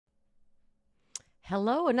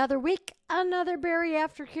Hello, another week, another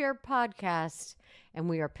BariAftercare podcast. And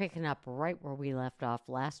we are picking up right where we left off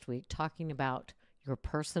last week, talking about your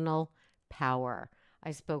personal power.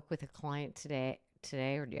 I spoke with a client today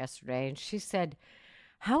or yesterday, and she said,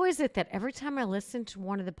 how is it that every time I listen to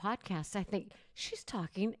one of the podcasts, I think she's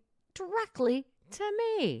talking directly to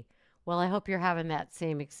me? Well, I hope you're having that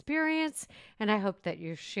same experience, and I hope that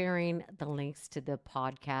you're sharing the links to the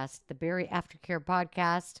podcast, the BariAftercare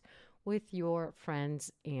podcast, with your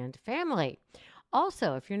friends and family.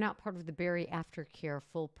 Also, if you're not part of the BariAftercare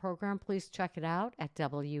full program, please check it out at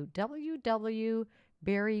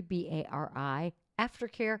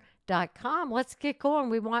www.bariaftercare.com. Let's get going.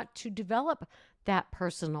 We want to develop that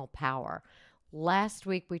personal power. Last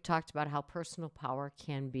week, we talked about how personal power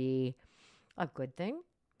can be a good thing,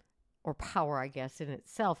 or power, I guess, in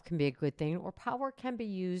itself can be a good thing, or power can be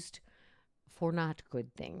used for not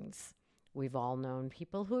good things. We've all known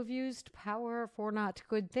people who have used power for not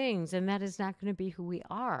good things, and that is not going to be who we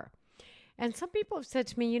are. And some people have said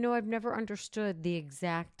to me, I've never understood the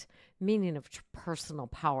exact meaning of personal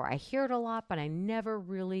power. I hear it a lot, but I never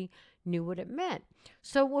really knew what it meant.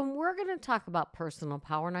 So when we're going to talk about personal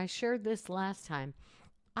power, and I shared this last time,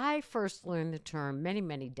 I first learned the term many,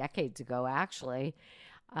 many decades ago, actually,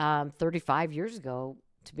 35 years ago,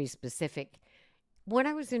 to be specific, when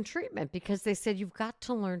I was in treatment, because they said you've got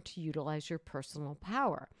to learn to utilize your personal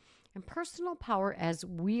power. And personal power, as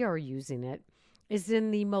we are using it, is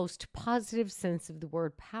in the most positive sense of the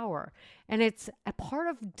word power. And it's a part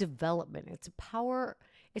of development. It's a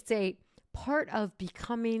part of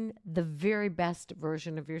becoming the very best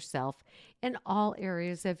version of yourself in all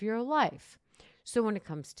areas of your life. So when it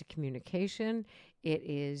comes to communication, it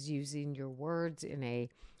is using your words in a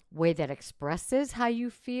way that expresses how you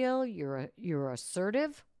feel. You're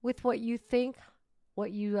assertive with what you think,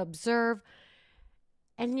 what you observe,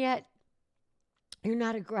 and yet you're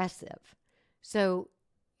not aggressive. So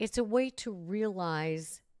it's a way to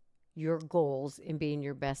realize your goals in being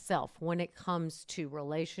your best self. When it comes to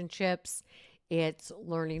relationships, it's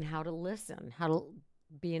learning how to listen, how to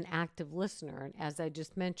be an active listener. And as I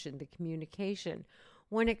just mentioned, the communication.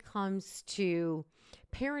 When it comes to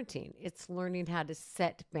parenting, it's learning how to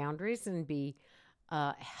set boundaries and be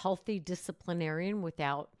a healthy disciplinarian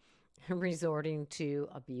without resorting to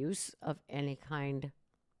abuse of any kind,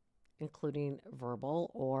 including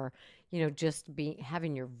verbal or, just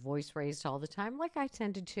having your voice raised all the time, like I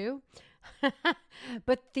tended to.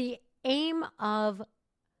 But the aim of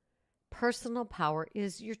personal power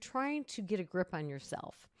is you're trying to get a grip on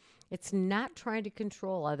yourself. It's not trying to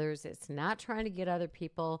control others. It's not trying to get other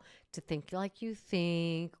people to think like you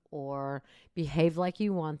think or behave like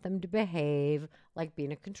you want them to behave, like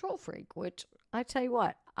being a control freak, which I tell you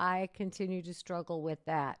what, I continue to struggle with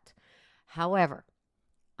that. However,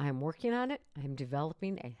 I'm working on it. I'm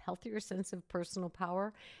developing a healthier sense of personal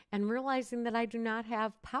power and realizing that I do not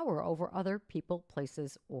have power over other people,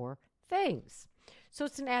 places, or things. So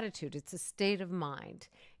it's an attitude. It's a state of mind.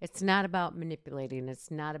 It's not about manipulating. It's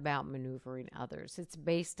not about maneuvering others. It's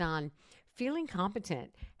based on feeling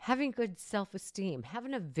competent, having good self-esteem,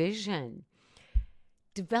 having a vision,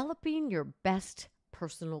 developing your best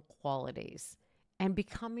personal qualities, and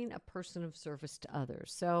becoming a person of service to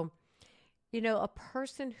others. So, a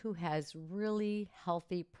person who has really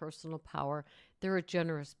healthy personal power, they're a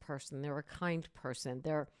generous person. They're a kind person.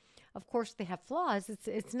 Of course, they have flaws.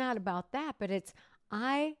 It's not about that, but it's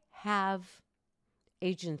I have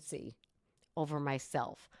agency over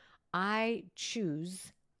myself. I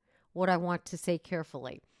choose what I want to say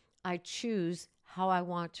carefully. I choose how I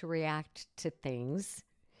want to react to things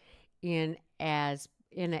in as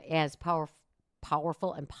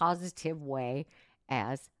powerful and positive way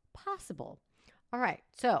as possible. All right,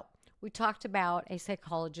 so we talked about a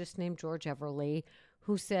psychologist named George Everly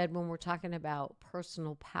who said when we're talking about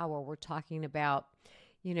personal power, we're talking about,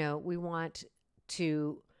 we want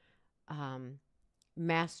to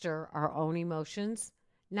master our own emotions,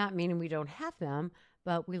 not meaning we don't have them,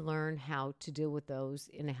 but we learn how to deal with those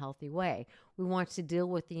in a healthy way. We want to deal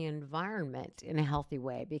with the environment in a healthy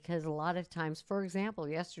way because a lot of times, for example,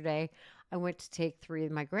 yesterday I went to take 3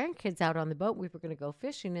 of my grandkids out on the boat. We were going to go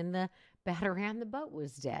fishing and the battery on the boat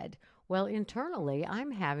was dead. Well, internally,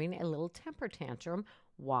 I'm having a little temper tantrum.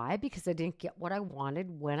 Why? Because I didn't get what I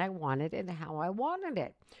wanted, when I wanted, and how I wanted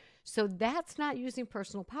it. So that's not using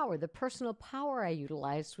personal power. The personal power I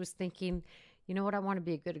utilized was thinking, you know what, I want to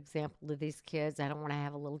be a good example to these kids. I don't want to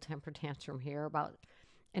have a little temper tantrum here about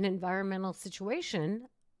an environmental situation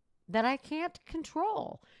that I can't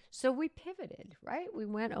control. So we pivoted, right? We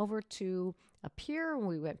went over to a pier and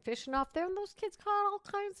we went fishing off there, and those kids caught all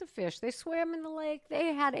kinds of fish. They swam in the lake.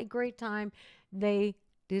 They had a great time. They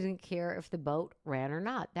didn't care if the boat ran or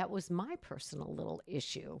not. That was my personal little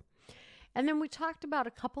issue. And then we talked about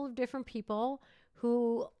a couple of different people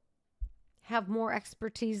who have more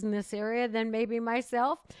expertise in this area than maybe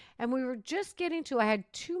myself. And we were just getting to, I had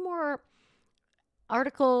two more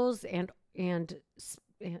articles and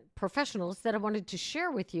professionals that I wanted to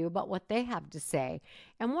share with you about what they have to say.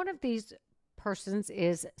 And one of these persons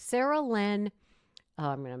is Sarah-Len.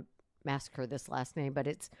 I'm going to massacre this last name, but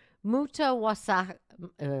it's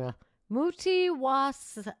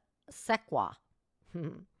Mutiwasekwa.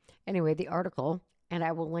 Anyway, the article, and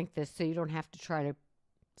I will link this so you don't have to try to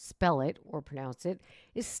spell it or pronounce it,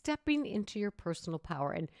 is stepping into your personal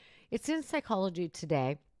power. And it's in Psychology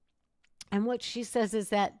Today. And what she says is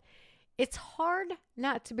that it's hard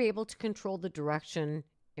not to be able to control the direction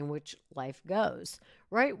in which life goes,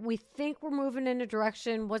 right? We think we're moving in a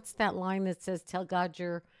direction. What's that line that says, tell God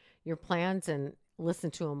your plans and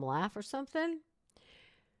listen to him laugh or something?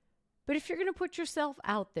 But if you're going to put yourself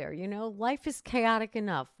out there, life is chaotic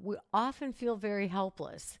enough. We often feel very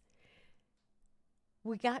helpless.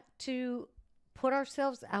 We got to put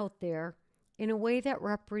ourselves out there in a way that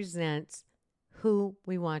represents who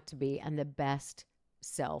we want to be and the best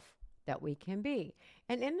self that we can be.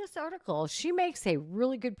 And in this article, she makes a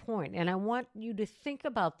really good point, and I want you to think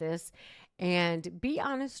about this and be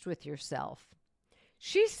honest with yourself.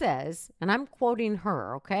 She says, and I'm quoting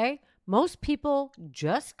her, okay? Most people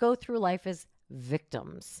just go through life as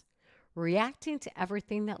victims, reacting to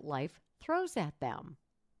everything that life throws at them.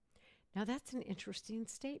 Now, that's an interesting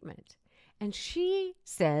statement. And she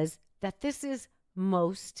says that this is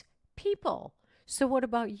most people. So what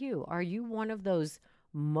about you? Are you one of those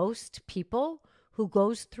most people who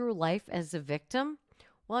goes through life as a victim?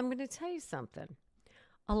 Well, I'm going to tell you something.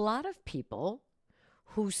 A lot of people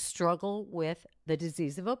who struggle with the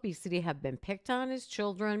disease of obesity have been picked on as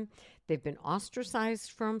children. They've been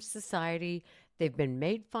ostracized from society. They've been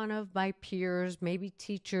made fun of by peers, maybe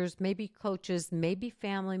teachers, maybe coaches, maybe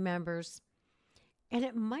family members. And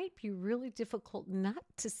it might be really difficult not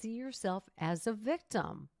to see yourself as a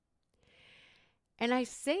victim. And I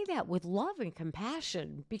say that with love and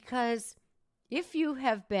compassion because if you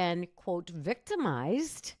have been, quote,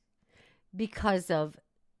 victimized because of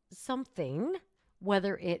something,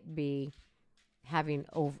 whether it be having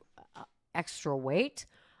extra weight,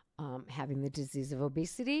 having the disease of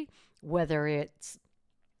obesity, whether it's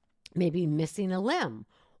maybe missing a limb,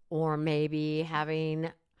 or maybe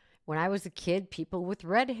having, when I was a kid, people with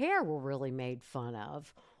red hair were really made fun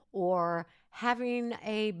of, or having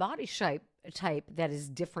a body type that is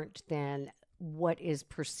different than what is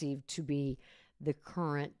perceived to be the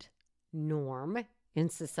current norm in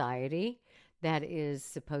society that is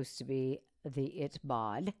supposed to be the it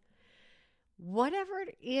bod. Whatever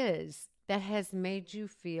it is that has made you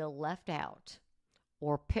feel left out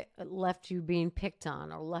or left you being picked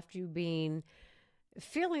on or left you being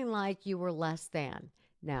feeling like you were less than.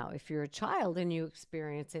 Now, if you're a child and you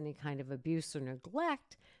experience any kind of abuse or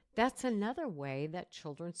neglect, that's another way that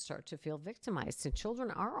children start to feel victimized. And children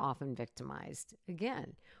are often victimized,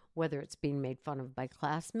 again, whether it's being made fun of by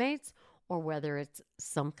classmates or whether it's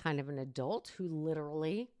some kind of an adult who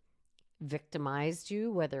literally victimized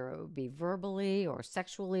you, whether it would be verbally or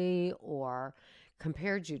sexually or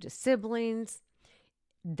compared you to siblings.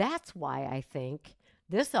 That's why I think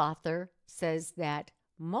this author says that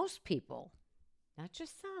most people, not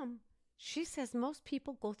just some, she says most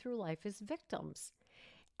people go through life as victims.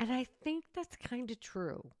 And I think that's kind of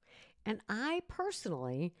true. And I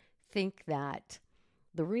personally think that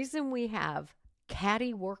the reason we have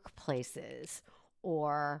catty workplaces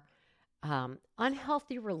or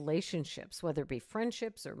unhealthy relationships, whether it be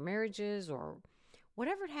friendships or marriages or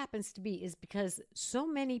whatever it happens to be, is because so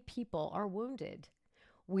many people are wounded.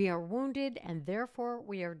 We are wounded and therefore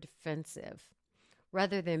we are defensive.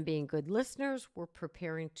 Rather than being good listeners, we're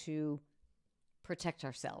preparing to protect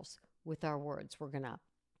ourselves with our words. We're going to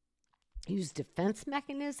use defense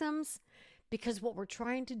mechanisms because what we're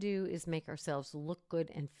trying to do is make ourselves look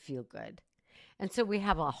good and feel good. And so we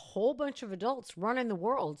have a whole bunch of adults running the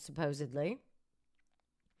world, supposedly,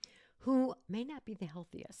 who may not be the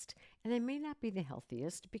healthiest. And they may not be the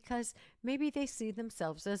healthiest because maybe they see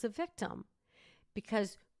themselves as a victim.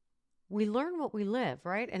 Because we learn what we live,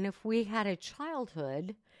 right? And if we had a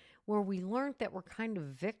childhood where we learned that we're kind of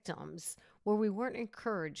victims, where we weren't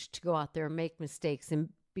encouraged to go out there and make mistakes and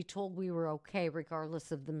be told we were okay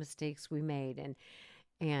regardless of the mistakes we made,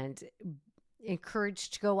 and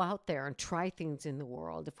encouraged to go out there and try things in the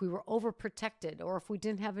world, if we were overprotected, or if we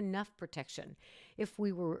didn't have enough protection, if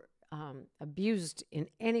we were abused in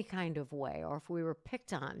any kind of way, or if we were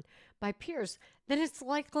picked on by peers, then it's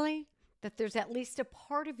likely that there's at least a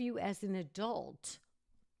part of you as an adult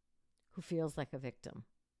who feels like a victim.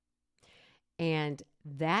 And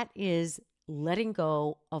that is letting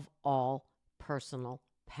go of all personal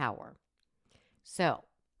power. So,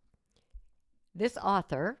 this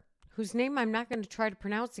author, whose name I'm not going to try to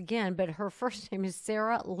pronounce again, but her first name is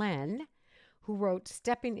Sarah-Len, who wrote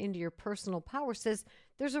Stepping into Your Personal Power, says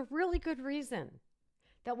there's a really good reason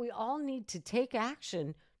that we all need to take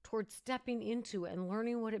action towards stepping into and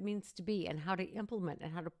learning what it means to be and how to implement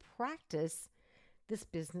and how to practice this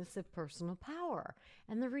business of personal power.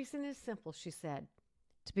 And the reason is simple, she said,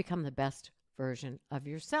 to become the best version of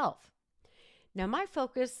yourself. Now, my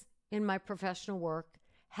focus in my professional work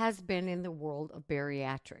has been in the world of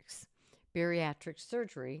bariatrics, bariatric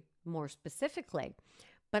surgery more specifically.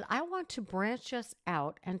 But I want to branch us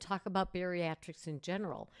out and talk about bariatrics in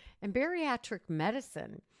general. And bariatric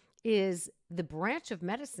medicine is the branch of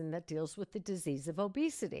medicine that deals with the disease of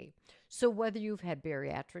obesity. So whether you've had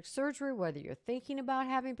bariatric surgery, whether you're thinking about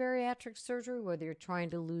having bariatric surgery, whether you're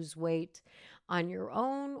trying to lose weight on your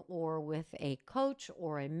own or with a coach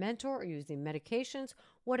or a mentor or using medications,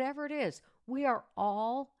 whatever it is, we are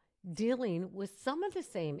all dealing with some of the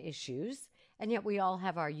same issues, and yet we all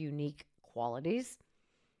have our unique qualities.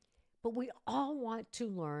 But we all want to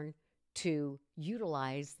learn to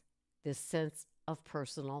utilize this sense of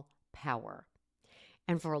personal power.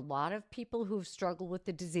 And for a lot of people who've struggled with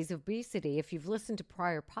the disease of obesity, if you've listened to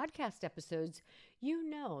prior podcast episodes, you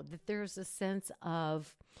know that there's a sense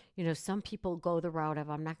of, some people go the route of,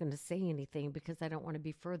 I'm not going to say anything because I don't want to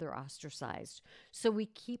be further ostracized. So we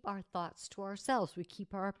keep our thoughts to ourselves. We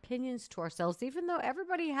keep our opinions to ourselves, even though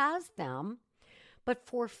everybody has them, but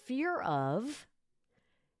for fear of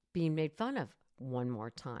being made fun of one more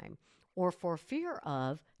time, or for fear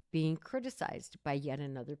of being criticized by yet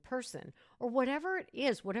another person, or whatever it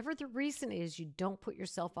is, whatever the reason is, you don't put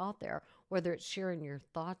yourself out there, whether it's sharing your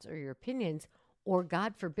thoughts or your opinions, or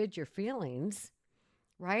God forbid your feelings,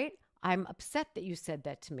 right? I'm upset that you said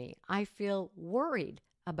that to me. I feel worried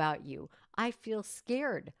about you. I feel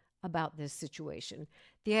scared about this situation.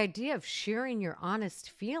 The idea of sharing your honest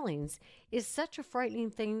feelings is such a frightening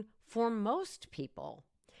thing for most people.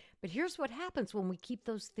 But here's what happens when we keep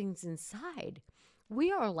those things inside. We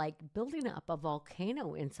are like building up a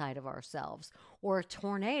volcano inside of ourselves, or a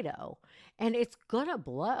tornado, and it's going to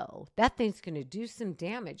blow. That thing's going to do some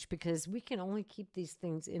damage because we can only keep these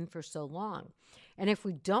things in for so long. And if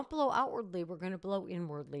we don't blow outwardly, we're going to blow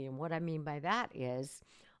inwardly. And what I mean by that is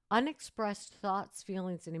unexpressed thoughts,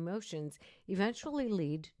 feelings, and emotions eventually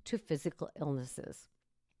lead to physical illnesses.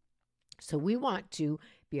 So we want to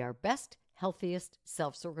be our best, healthiest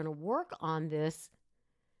self. So we're going to work on this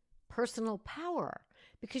personal power,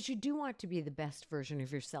 because you do want to be the best version of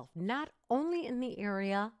yourself, not only in the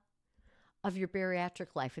area of your bariatric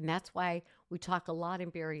life. And that's why we talk a lot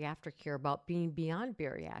in BariAftercare about being beyond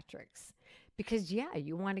bariatrics, because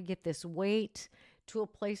you want to get this weight to a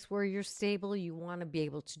place where you're stable. You want to be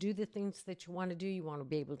able to do the things that you want to do. You want to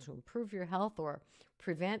be able to improve your health or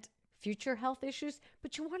prevent future health issues,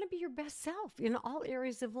 but you want to be your best self in all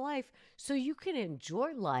areas of life so you can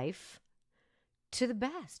enjoy life to the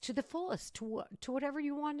best, to the fullest, to whatever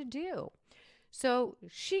you want to do. So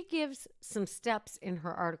she gives some steps in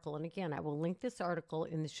her article. And again, I will link this article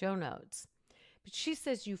in the show notes. But she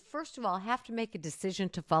says you first of all have to make a decision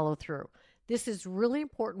to follow through. This is really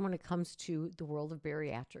important when it comes to the world of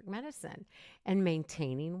bariatric medicine and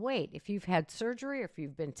maintaining weight. If you've had surgery or if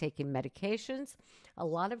you've been taking medications, a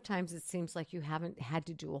lot of times it seems like you haven't had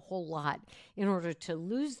to do a whole lot in order to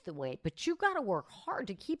lose the weight, but you got to work hard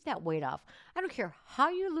to keep that weight off. I don't care how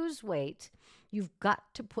you lose weight, you've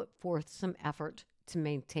got to put forth some effort to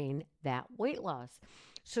maintain that weight loss.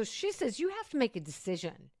 So she says you have to make a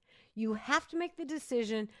decision. You have to make the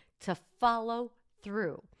decision to follow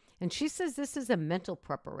through. And she says this is a mental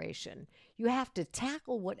preparation. You have to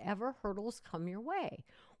tackle whatever hurdles come your way,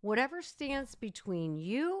 whatever stands between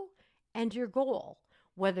you and your goal,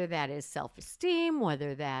 whether that is self-esteem,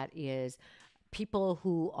 whether that is people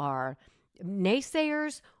who are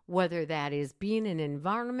naysayers, whether that is being in an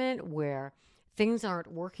environment where things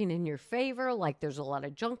aren't working in your favor, like there's a lot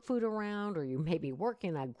of junk food around, or you maybe work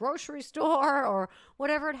in a grocery store, or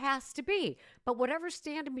whatever it has to be. But whatever's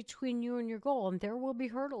standing between you and your goal, and there will be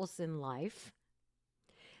hurdles in life,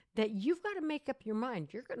 that you've got to make up your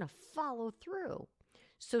mind. You're going to follow through.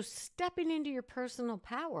 So stepping into your personal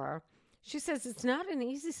power, she says it's not an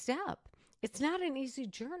easy step. it's not an easy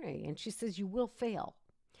journey. And she says you will fail.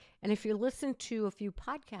 And if you listen to a few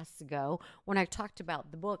podcasts ago when I talked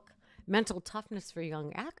about the book, Mental Toughness for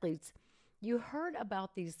Young Athletes, you heard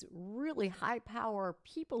about these really high power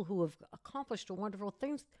people who have accomplished wonderful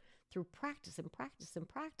things through practice and practice and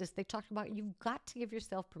practice. They talked about you've got to give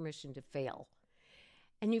yourself permission to fail.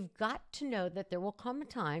 And you've got to know that there will come a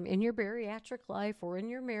time in your bariatric life or in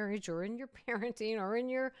your marriage or in your parenting or in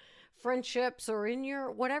your friendships or in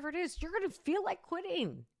your whatever it is, you're going to feel like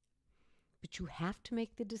quitting. But you have to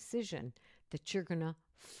make the decision that you're going to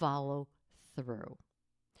follow through.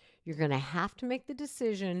 You're going to have to make the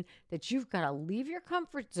decision that you've got to leave your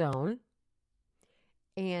comfort zone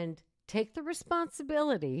and take the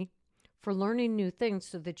responsibility for learning new things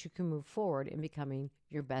so that you can move forward in becoming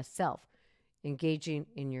your best self, engaging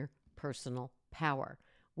in your personal power.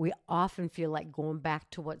 We often feel like going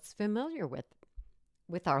back to what's familiar with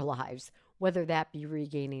our lives, whether that be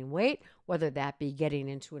regaining weight, whether that be getting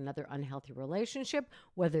into another unhealthy relationship,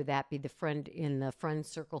 whether that be the friend in the friend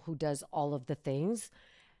circle who does all of the things.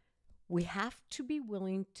 We have to be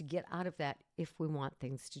willing to get out of that if we want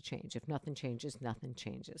things to change. If nothing changes, nothing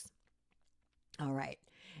changes. All right.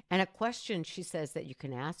 And a question she says that you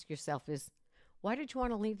can ask yourself is, why did you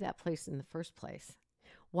want to leave that place in the first place?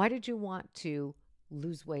 Why did you want to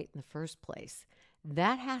lose weight in the first place?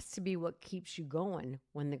 That has to be what keeps you going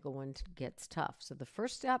when the going gets tough. So the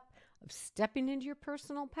first step of stepping into your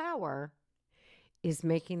personal power is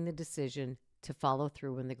making the decision to follow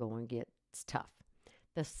through when the going gets tough.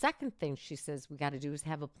 The second thing she says we got to do is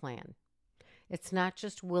have a plan. It's not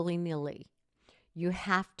just willy-nilly. You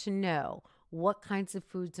have to know, what kinds of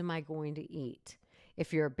foods am I going to eat?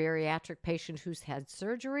 If you're a bariatric patient who's had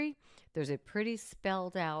surgery, there's a pretty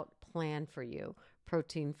spelled out plan for you.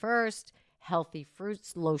 Protein first, healthy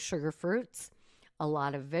fruits, low sugar fruits, a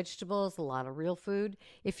lot of vegetables, a lot of real food.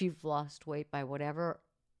 If you've lost weight by whatever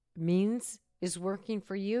means is working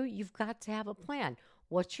for you, you've got to have a plan.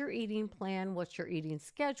 What's your eating plan? What's your eating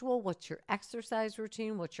schedule? What's your exercise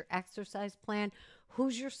routine? What's your exercise plan?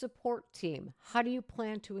 Who's your support team? How do you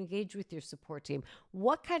plan to engage with your support team?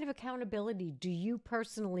 What kind of accountability do you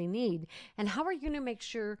personally need? And how are you going to make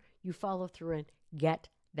sure you follow through and get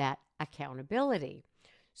that accountability?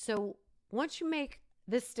 So once you make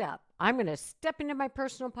this step, I'm going to step into my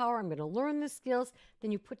personal power, I'm going to learn the skills,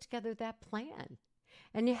 then you put together that plan.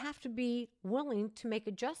 And you have to be willing to make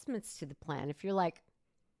adjustments to the plan. If you're like,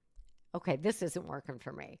 okay, this isn't working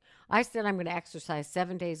for me. I said I'm going to exercise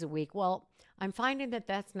 7 days a week. Well, I'm finding that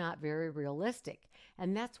that's not very realistic.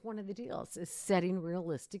 And that's one of the deals, is setting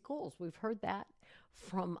realistic goals. We've heard that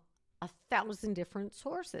from 1,000 different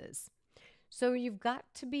sources. So you've got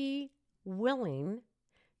to be willing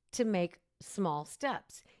to make small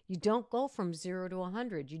steps. You don't go from 0 to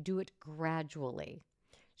 100. You do it gradually.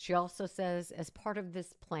 She also says, as part of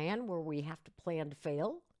this plan where we have to plan to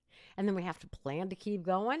fail, and then we have to plan to keep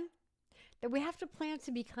going, that we have to plan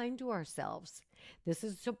to be kind to ourselves. This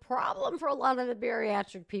is a problem for a lot of the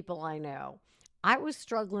bariatric people I know. I was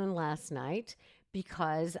struggling last night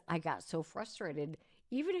because I got so frustrated.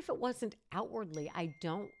 Even if it wasn't outwardly, I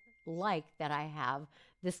don't like that I have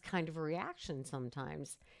this kind of reaction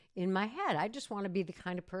sometimes in my head. I just want to be the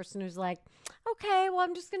kind of person who's like, okay, well,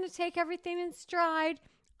 I'm just going to take everything in stride.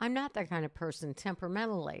 I'm not that kind of person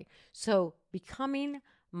temperamentally. So becoming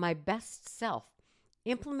my best self,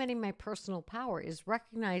 implementing my personal power, is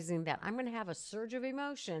recognizing that I'm going to have a surge of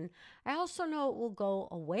emotion. I also know it will go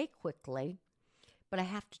away quickly, but I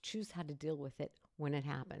have to choose how to deal with it when it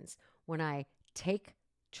happens. When I take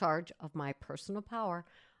charge of my personal power,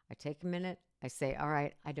 I take a minute. I say, all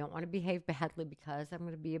right, I don't want to behave badly because I'm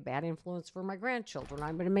going to be a bad influence for my grandchildren.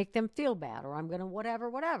 I'm going to make them feel bad, or I'm going to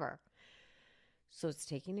whatever. So it's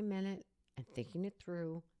taking a minute and thinking it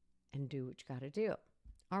through and do what you got to do.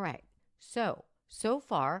 All right. So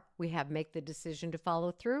far, we have make the decision to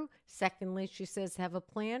follow through. Secondly, she says have a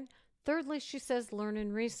plan. Thirdly, she says learn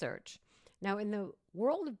and research. Now, in the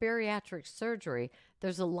world of bariatric surgery,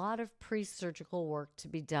 there's a lot of pre-surgical work to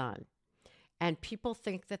be done. And people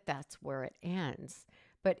think that that's where it ends.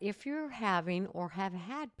 But if you're having or have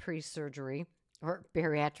had pre-surgery or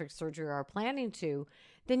bariatric surgery or are planning to,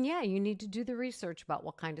 then yeah, you need to do the research about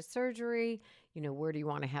what kind of surgery, where do you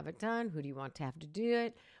want to have it done? Who do you want to have to do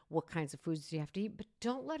it? What kinds of foods do you have to eat? But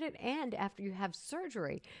don't let it end after you have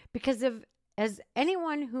surgery. Because as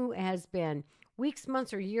anyone who has been weeks,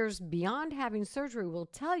 months, or years beyond having surgery will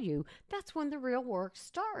tell you, that's when the real work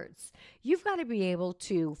starts. You've got to be able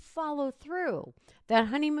to follow through. That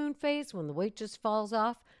honeymoon phase, when the weight just falls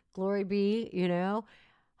off, glory be,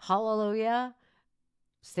 hallelujah,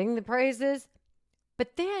 sing the praises.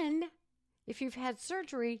 But then, if you've had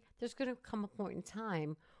surgery, there's going to come a point in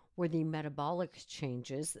time where the metabolic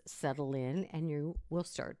changes settle in and you will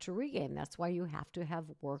start to regain. That's why you have to have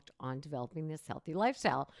worked on developing this healthy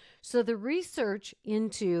lifestyle. So the research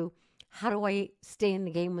into how do I stay in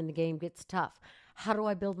the game when the game gets tough? How do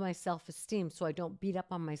I build my self-esteem so I don't beat up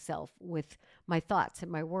on myself with my thoughts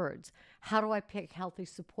and my words? How do I pick healthy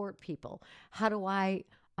support people? How do I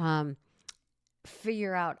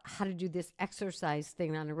figure out how to do this exercise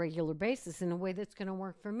thing on a regular basis in a way that's going to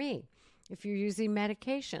work for me? If you're using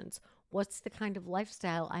medications, what's the kind of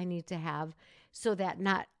lifestyle I need to have so that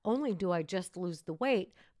not only do I just lose the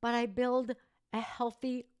weight, but I build a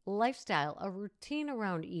healthy lifestyle, a routine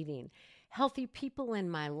around eating, healthy people in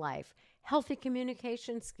my life, healthy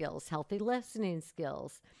communication skills, healthy listening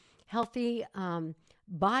skills, healthy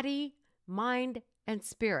body, mind, and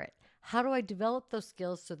spirit. How do I develop those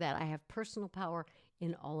skills so that I have personal power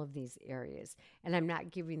in all of these areas? And I'm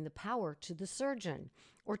not giving the power to the surgeon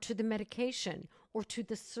or to the medication or to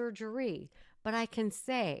the surgery, but I can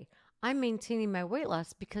say, I'm maintaining my weight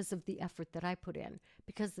loss because of the effort that I put in,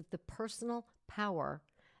 because of the personal power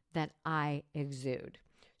that I exude.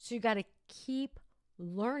 So you got to keep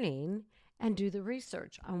learning and do the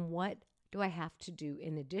research on what do I have to do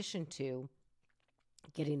in addition to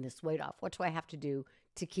getting this weight off? What do I have to do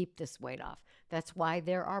to keep this weight off? That's why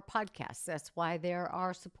there are podcasts. That's why there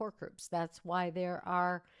are support groups. That's why there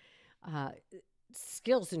are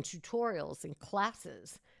skills and tutorials and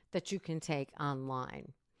classes that you can take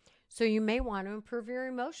online. So you may want to improve your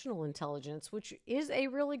emotional intelligence, which is a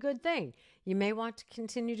really good thing. You may want to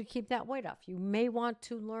continue to keep that weight off. You may want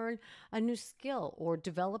to learn a new skill or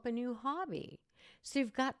develop a new hobby. So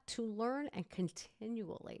you've got to learn and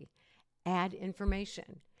continually add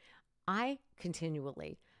information. I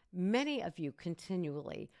continually, many of you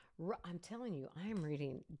continually, I'm telling you, I'm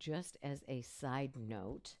reading just as a side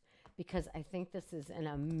note because I think this is an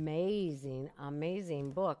amazing,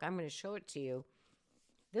 amazing book. I'm going to show it to you.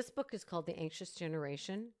 This book is called The Anxious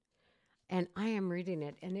Generation, and I am reading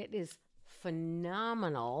it, and it is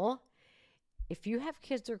phenomenal. If you have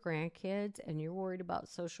kids or grandkids and you're worried about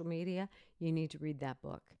social media, you need to read that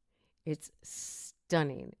book. It's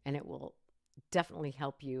stunning, and it will definitely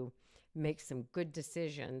help you make some good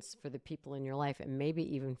decisions for the people in your life and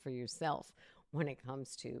maybe even for yourself when it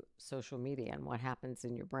comes to social media and what happens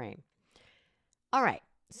in your brain. All right,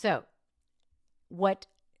 so what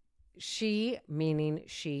she, meaning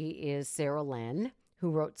she is Sarah-Len, who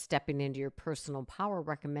wrote Stepping Into Your Personal Power,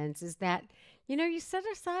 recommends is that, you set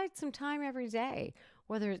aside some time every day,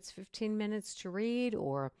 whether it's 15 minutes to read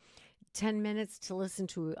or 10 minutes to listen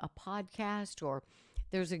to a podcast, or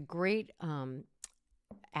there's a great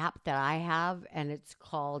app that I have, and it's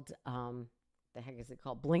called, the heck is it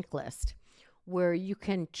called? Blinkist, where you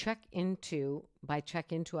can check into, by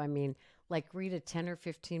check into, I mean, like read a 10 or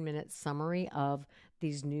 15 minute summary of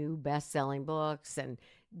these new best-selling books and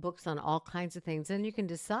books on all kinds of things. And you can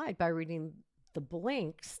decide by reading the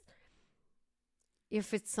blinks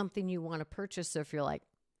if it's something you want to purchase, or if you're like,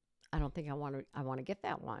 I don't think I want to get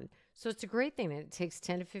that one. So it's a great thing. And it takes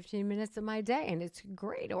 10 to 15 minutes of my day, and it's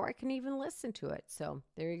great. Or I can even listen to it. So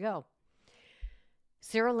there you go.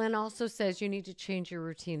 Sarah-Len also says you need to change your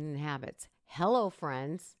routine and habits. Hello,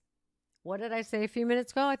 friends. What did I say a few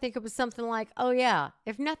minutes ago? I think it was something like, oh yeah,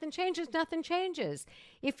 if nothing changes, nothing changes.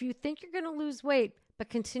 If you think you're going to lose weight, but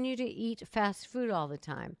continue to eat fast food all the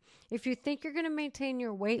time. If you think you're going to maintain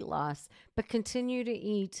your weight loss, but continue to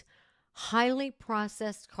eat highly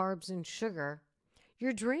processed carbs and sugar,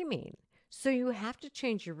 you're dreaming. So you have to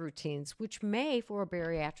change your routines, which may, for a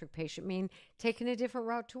bariatric patient, mean taking a different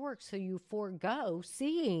route to work. So you forego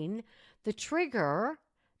seeing the trigger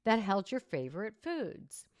that held your favorite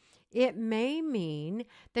foods. It may mean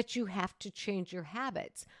that you have to change your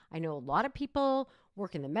habits. I know a lot of people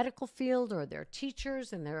work in the medical field or they're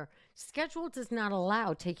teachers, and their schedule does not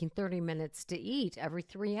allow taking 30 minutes to eat every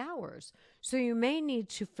 3 hours. So you may need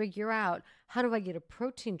to figure out, how do I get a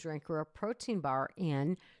protein drink or a protein bar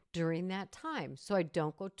in during that time so I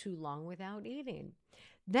don't go too long without eating?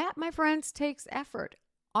 That, my friends, takes effort.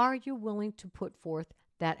 Are you willing to put forth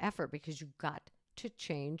that effort? Because you've got to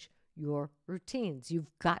change your routines.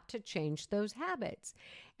 You've got to change those habits.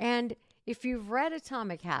 And if you've read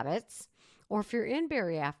Atomic Habits, or if you're in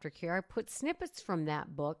BariAftercare, I put snippets from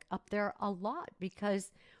that book up there a lot,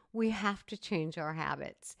 because we have to change our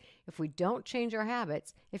habits. If we don't change our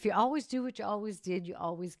habits, if you always do what you always did, you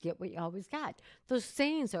always get what you always got. Those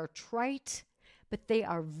sayings are trite, but they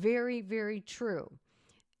are very, very true.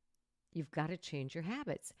 You've got to change your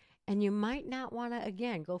habits. And you might not want to,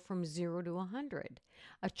 again, go from 0 to 100.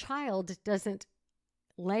 A child doesn't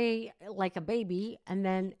lay like a baby and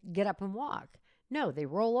then get up and walk. No, they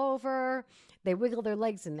roll over, they wiggle their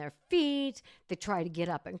legs and their feet, they try to get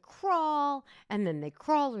up and crawl, and then they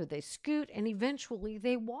crawl or they scoot, and eventually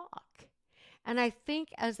they walk. And I think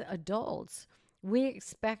as adults, we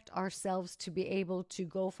expect ourselves to be able to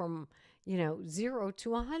go from, 0 to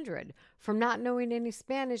 100, from not knowing any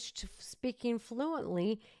Spanish to speaking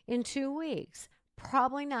fluently in 2 weeks.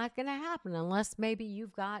 Probably not going to happen unless maybe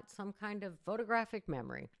you've got some kind of photographic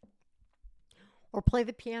memory or play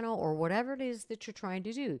the piano or whatever it is that you're trying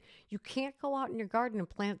to do. You can't go out in your garden and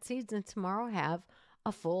plant seeds and tomorrow have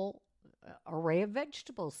a full array of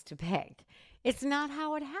vegetables to pick. It's not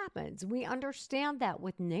how it happens. We understand that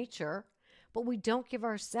with nature, but we don't give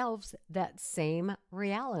ourselves that same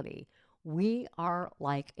reality. We are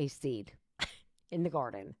like a seed in the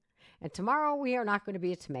garden. And tomorrow we are not going to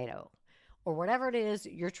be a tomato or whatever it is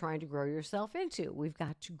you're trying to grow yourself into. We've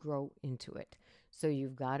got to grow into it. So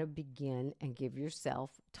you've got to begin and give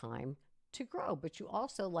yourself time to grow. But you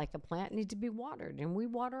also, like a plant, need to be watered. And we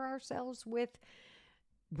water ourselves with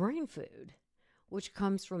brain food, which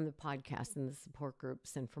comes from the podcast and the support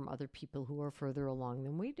groups and from other people who are further along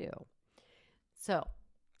than we do. So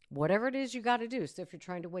whatever it is you got to do. So if you're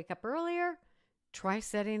trying to wake up earlier, try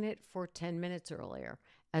setting it for 10 minutes earlier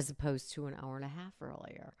as opposed to an hour and a half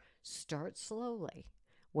earlier. Start slowly.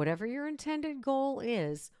 Whatever your intended goal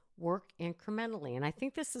is, work incrementally. And I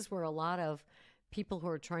think this is where a lot of people who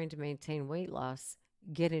are trying to maintain weight loss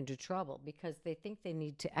get into trouble because they think they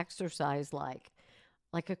need to exercise like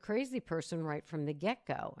a crazy person right from the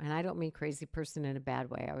get-go. And I don't mean crazy person in a bad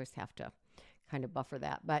way. I always have to kind of buffer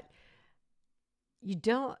that. But you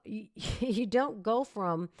don't go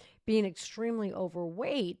from being extremely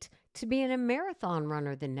overweight to being a marathon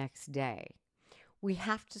runner the next day. We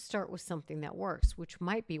have to start with something that works, which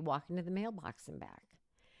might be walking to the mailbox and back.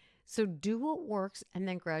 So do what works and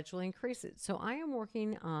then gradually increase it. So I am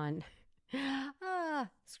working on,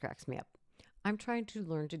 this cracks me up. I'm trying to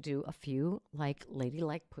learn to do a few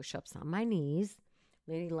ladylike push-ups on my knees.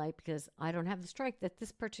 Ladylike because I don't have the strength at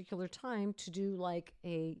this particular time to do like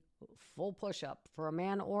a full push-up for a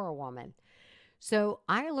man or a woman. So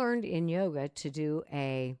I learned in yoga to do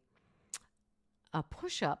a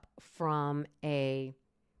push-up from a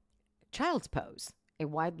child's pose, a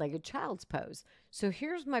wide-legged child's pose. So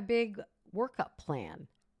here's my big workup plan.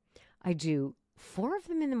 I do 4 of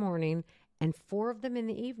them in the morning and 4 of them in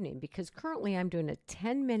the evening because currently I'm doing a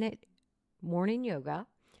 10-minute morning yoga,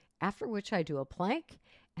 after which I do a plank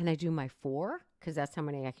and I do my 4, because that's how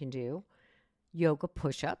many I can do, yoga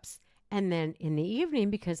push-ups. And then in the evening,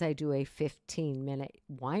 because I do a 15-minute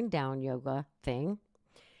wind-down yoga thing,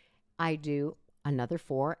 I do another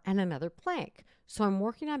 4 and another plank. So I'm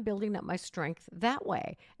working on building up my strength that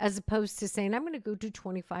way, as opposed to saying I'm going to go do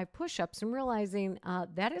 25 push-ups and realizing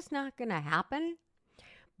that is not going to happen,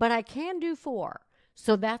 but I can do 4.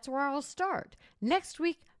 So that's where I'll start. Next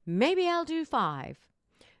week, maybe I'll do 5.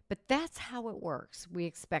 But that's how it works. We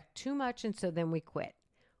expect too much, and so then we quit.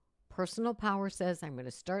 Personal power says I'm going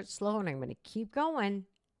to start slow and I'm going to keep going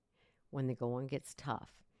when the going gets tough.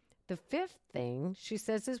 The 5th thing she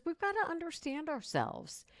says is we've got to understand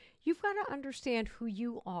ourselves. You've got to understand who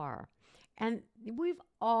you are. And we've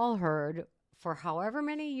all heard for however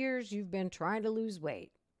many years you've been trying to lose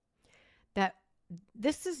weight that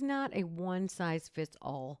this is not a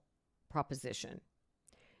one-size-fits-all proposition.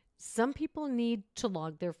 Some people need to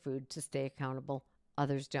log their food to stay accountable.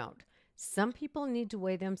 Others don't. Some people need to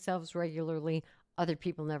weigh themselves regularly. Other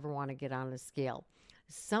people never want to get on a scale.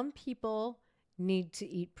 Some people need to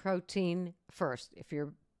eat protein first. If you're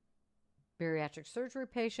a bariatric surgery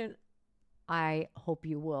patient, I hope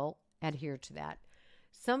you will adhere to that.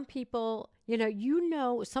 Some people,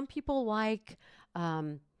 some people like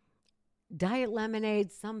diet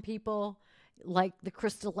lemonade. Some people like the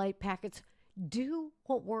Crystal Light packets. Do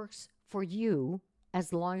what works for you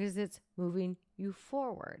as long as it's moving you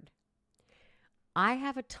forward. I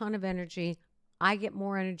have a ton of energy. I get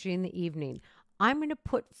more energy in the evening. I'm going to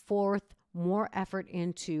put forth more effort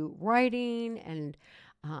into writing and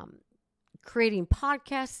creating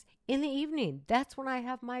podcasts in the evening. That's when I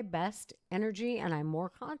have my best energy and I'm more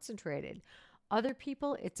concentrated. Other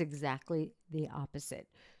people, it's exactly the opposite.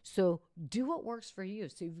 So do what works for you.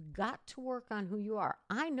 So you've got to work on who you are.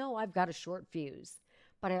 I know I've got a short fuse,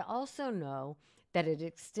 but I also know that it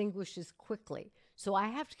extinguishes quickly. So I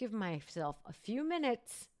have to give myself a few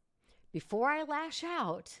minutes before I lash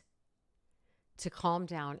out to calm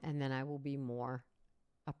down, and then I will be more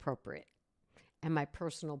appropriate. And my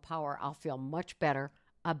personal power, I'll feel much better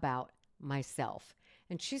about myself.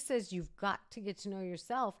 And she says you've got to get to know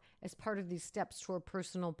yourself as part of these steps toward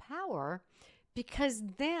personal power, because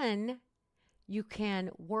then you can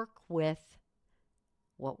work with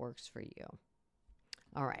what works for you.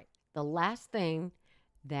 All right. The last thing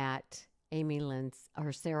that Sarah-Len,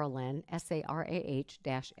 Sarah-Len,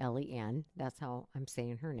 that's how I'm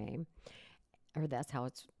saying her name, or that's how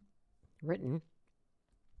it's written.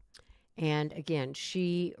 And again,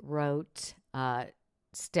 she wrote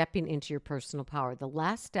stepping into your personal power. The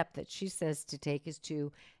last step that she says to take is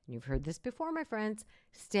to, and you've heard this before, my friends,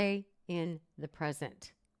 stay in the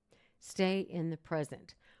present. Stay in the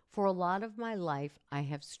present. For a lot of my life, I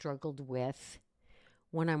have struggled with,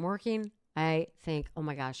 when I'm working, I think, oh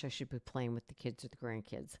my gosh, I should be playing with the kids or the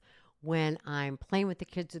grandkids. When I'm playing with the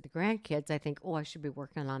kids or the grandkids, I think, oh, I should be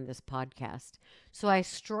working on this podcast. So I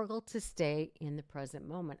struggle to stay in the present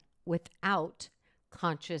moment without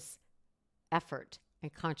conscious effort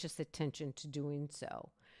and conscious attention to doing so.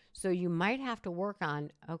 So you might have to work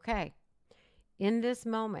on, okay, in this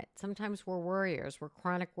moment, sometimes we're worriers, we're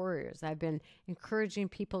chronic worriers. I've been encouraging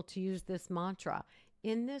people to use this mantra.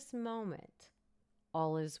 In this moment,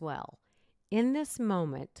 all is well. In this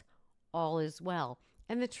moment, all is well.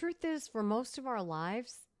 And the truth is, for most of our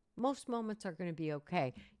lives, most moments are going to be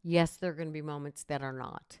okay. Yes, there are going to be moments that are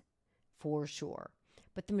not, for sure.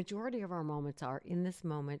 But the majority of our moments are, in this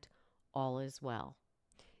moment, all is well.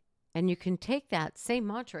 And you can take that same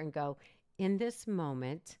mantra and go, in this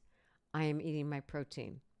moment, I am eating my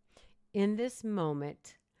protein. In this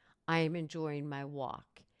moment, I am enjoying my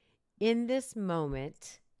walk. In this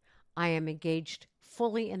moment, I am engaged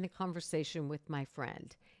fully in the conversation with my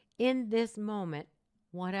friend. In this moment,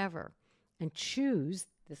 whatever. And choose,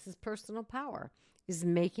 this is personal power, is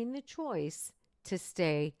making the choice to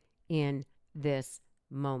stay in this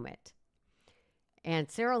moment. And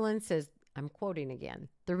Sarah-Len says, I'm quoting again,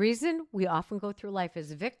 the reason we often go through life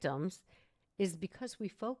as victims is because we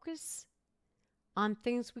focus on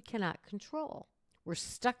things we cannot control. We're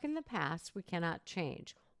stuck in the past we cannot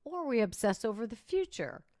change, or we obsess over the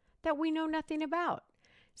future that we know nothing about.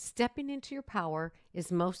 Stepping into your power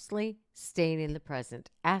is mostly staying in the present.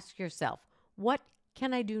 Ask yourself, what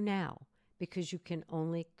can I do now? Because you can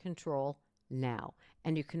only control now,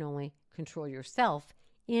 and you can only control yourself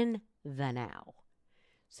in the now.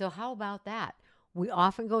 So how about that? We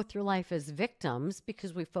often go through life as victims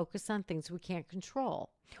because we focus on things we can't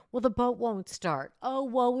control. Well, the boat won't start. Oh,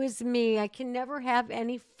 woe is me. I can never have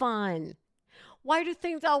any fun. Why do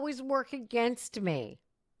things always work against me?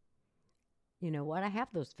 You know what? I have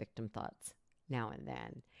those victim thoughts now and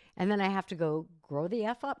then. And then I have to go grow the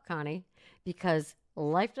F up, Connie, because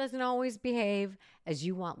life doesn't always behave as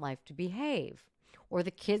you want life to behave. Or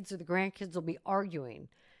the kids or the grandkids will be arguing.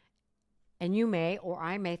 And you may, or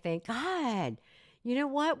I may think, God, you know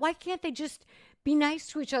what? Why can't they just be nice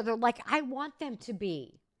to each other like I want them to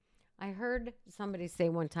be? I heard somebody say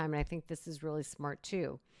one time, and I think this is really smart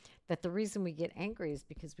too, that the reason we get angry is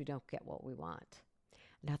because we don't get what we want.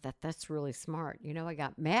 Now that's really smart. You know, I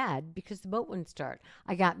got mad because the boat wouldn't start.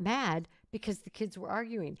 I got mad because the kids were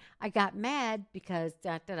arguing. I got mad because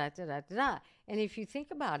da da da da da da. And if you think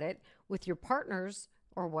about it with your partners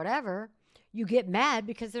or whatever, you get mad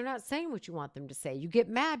because they're not saying what you want them to say. You get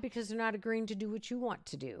mad because they're not agreeing to do what you want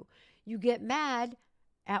to do. You get mad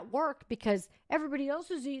at work because everybody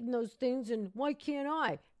else is eating those things and why can't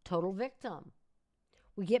I? Total victim.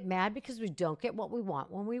 We get mad because we don't get what we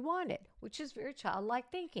want when we want it, which is very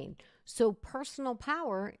childlike thinking. So personal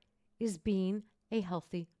power is being a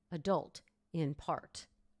healthy adult in part.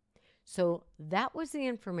 So that was the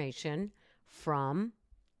information from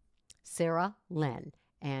Sarah-Len.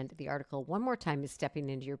 And the article, one more time, is Stepping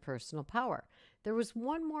into Your Personal Power. There was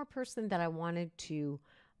one more person that I wanted to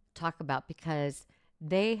talk about because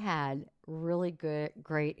they had really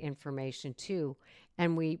great information too.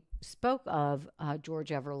 And we spoke of George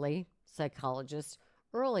Everly, psychologist,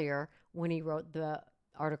 earlier when he wrote the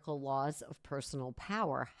article, Laws of Personal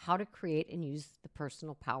Power, how to create and use the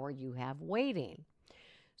personal power you have waiting.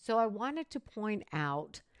 So I wanted to point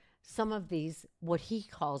out some of these, what he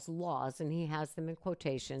calls laws, and he has them in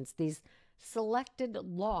quotations, these selected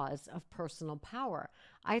laws of personal power.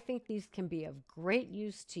 I think these can be of great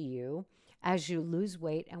use to you as you lose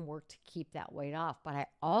weight and work to keep that weight off. But I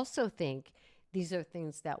also think these are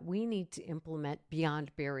things that we need to implement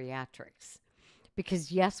beyond bariatrics.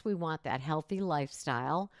 Because yes, we want that healthy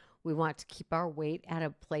lifestyle. We want to keep our weight at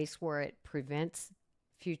a place where it prevents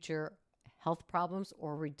future health problems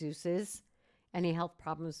or reduces any health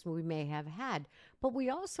problems we may have had. But we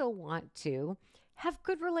also want to have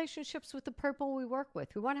good relationships with the people we work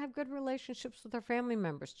with. We want to have good relationships with our family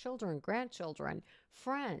members, children, grandchildren,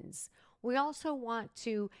 friends. We also want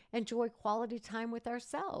to enjoy quality time with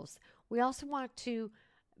ourselves. We also want to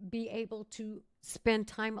be able to spend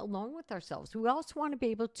time alone with ourselves. We also want to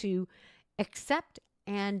be able to accept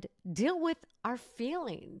and deal with our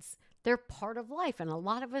feelings. They're part of life, and a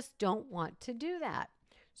lot of us don't want to do that.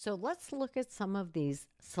 So let's look at some of these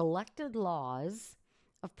selected laws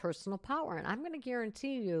of personal power. And I'm going to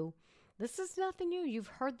guarantee you, this is nothing new. You've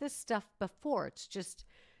heard this stuff before. It's just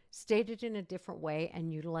stated in a different way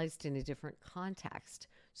and utilized in a different context.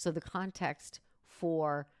 So the context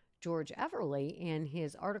for George Everly in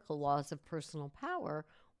his article, Laws of Personal Power,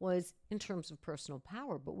 was in terms of personal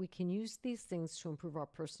power, but we can use these things to improve our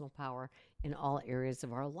personal power in all areas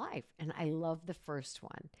of our life. And I love the first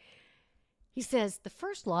one. He says the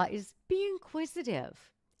first law is be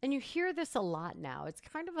inquisitive. And you hear this a lot now. It's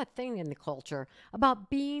kind of a thing in the culture about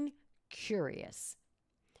being curious.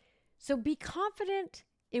 So be confident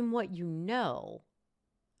in what you know,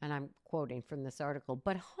 and I'm quoting from this article,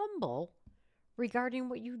 but humble regarding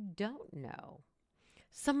what you don't know.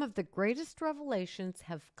 Some of the greatest revelations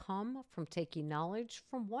have come from taking knowledge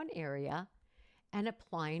from one area and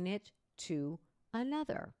applying it to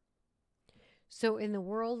another. So in the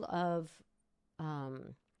world of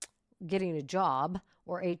getting a job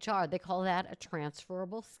or HR, they call that a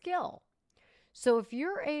transferable skill. So if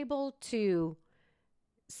you're able to,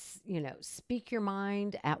 speak your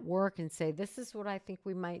mind at work and say, this is what I think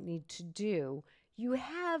we might need to do, you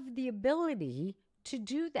have the ability to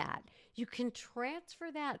do that. You can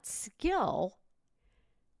transfer that skill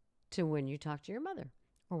to when you talk to your mother,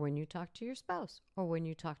 or when you talk to your spouse, or when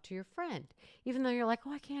you talk to your friend. Even though you're like,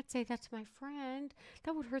 oh, I can't say that to my friend.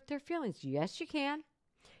 That would hurt their feelings. Yes, you can.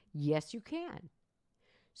 Yes, you can.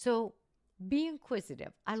 So be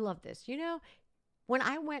inquisitive. I love this. When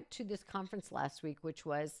I went to this conference last week, which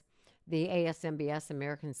was the ASMBS,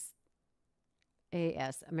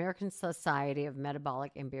 American Society of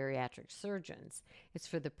Metabolic and Bariatric Surgeons. It's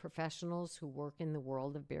for the professionals who work in the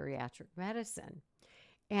world of bariatric medicine.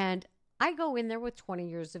 And I go in there with 20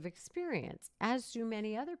 years of experience, as do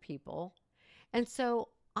many other people. And so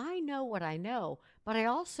I know what I know, but I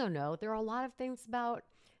also know there are a lot of things about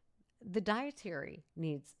the dietary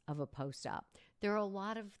needs of a post-op. There are a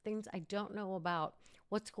lot of things I don't know about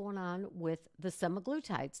what's going on with the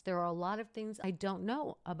semaglutides. There are a lot of things I don't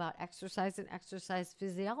know about exercise and exercise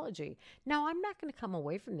physiology. Now, I'm not going to come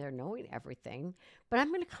away from there knowing everything, but I'm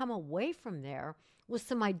going to come away from there with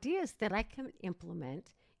some ideas that I can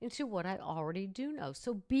implement into what I already do know.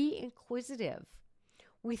 So be inquisitive.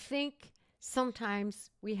 We think sometimes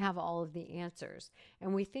we have all of the answers,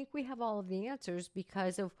 and we think we have all of the answers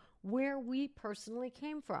because of where we personally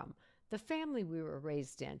came from, the family we were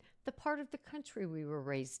raised in, the part of the country we were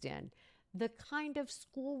raised in, the kind of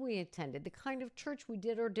school we attended, the kind of church we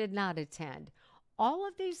did or did not attend. All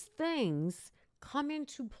of these things come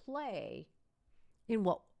into play in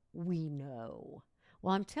what we know.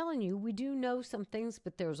 Well, I'm telling you, we do know some things,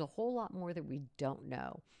 but there's a whole lot more that we don't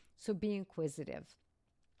know. So be inquisitive.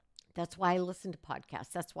 That's why I listen to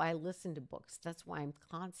podcasts. That's why I listen to books. That's why I'm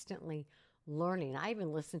constantly learning. I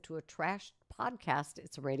even listen to a trash podcast.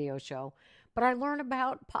 It's a radio show, but I learn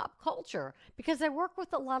about pop culture because I work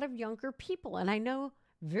with a lot of younger people, and I know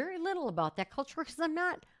very little about that culture because I'm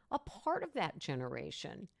not a part of that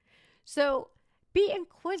generation. So be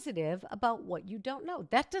inquisitive about what you don't know.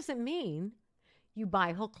 That doesn't mean you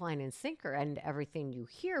buy hook, line, and sinker and everything you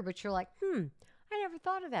hear, but you're like, I never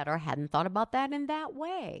thought of that, or hadn't thought about that in that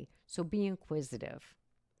way. So be inquisitive.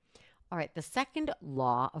 All right, the second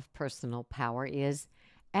law of personal power is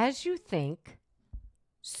as you think,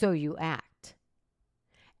 so you act.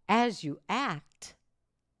 As you act,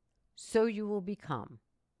 so you will become.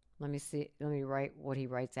 Let me write what he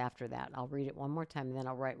writes after that. I'll read it one more time, and then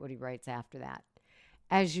I'll write what he writes after that.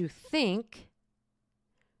 As you think,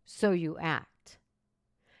 so you act.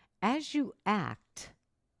 As you act,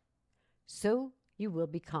 so you will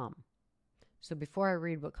become. So before I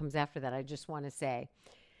read what comes after that, I just want to say,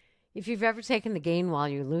 if you've ever taken the Gain While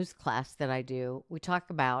You Lose class that I do, we talk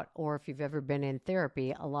about, or if you've ever been in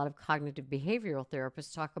therapy, a lot of cognitive behavioral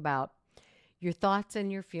therapists talk about your thoughts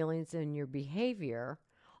and your feelings and your behavior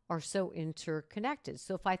are so interconnected.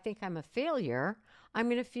 So if I think I'm a failure, I'm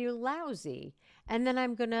going to feel lousy, and then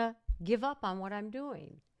I'm going to give up on what I'm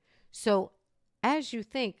doing. So as you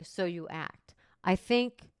think, so you act. I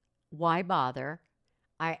think, why bother?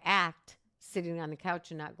 I act, sitting on the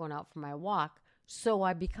couch and not going out for my walk. So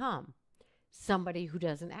I become somebody who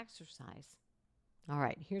doesn't exercise. All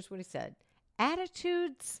right, here's what he said.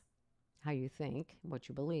 Attitudes, how you think, what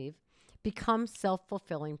you believe, become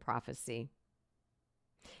self-fulfilling prophecy.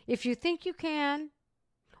 If you think you can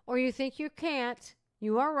or you think you can't,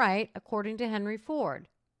 you are right, according to Henry Ford.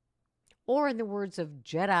 Or in the words of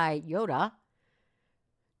Jedi Yoda,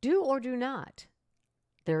 do or do not.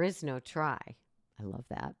 There is no try. I love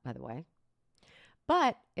that, by the way.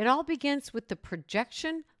 But it all begins with the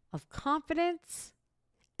projection of confidence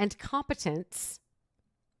and competence.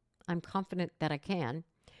 I'm confident that I can,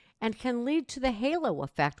 and can lead to the halo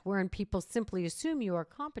effect wherein people simply assume you are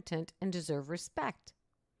competent and deserve respect.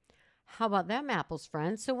 How about them apples,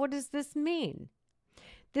 friends? So what does this mean?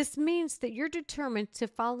 This means that you're determined to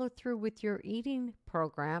follow through with your eating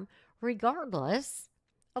program regardless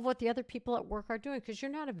of what the other people at work are doing, because you're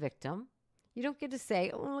not a victim. You don't get to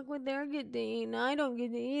say, oh, look what they're getting to eat, and I don't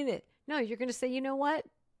get to eat it. No, you're going to say, you know what?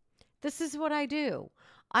 This is what I do.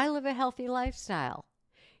 I live a healthy lifestyle.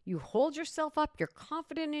 You hold yourself up, you're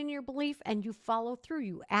confident in your belief, and you follow through.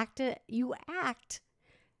 You act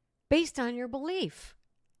based on your belief.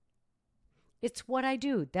 It's what I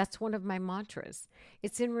do. That's one of my mantras.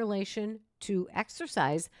 It's in relation to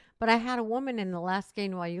exercise, but I had a woman in the last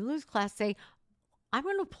Gain While You Lose class say, I'm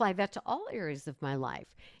going to apply that to all areas of my life.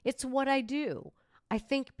 It's what I do. I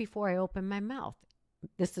think before I open my mouth.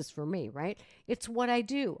 This is for me, right? It's what I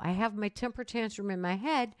do. I have my temper tantrum in my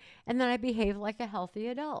head, and then I behave like a healthy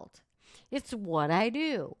adult. It's what I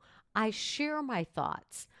do. I share my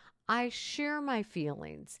thoughts. I share my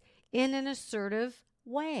feelings in an assertive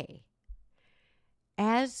way.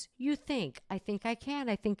 As you think I can,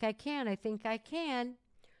 I think I can, I think I can,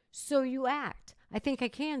 so you act. I think I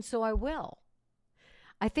can, so I will.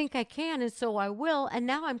 I think I can, and so I will, and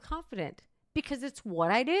now I'm confident because it's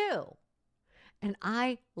what I do. And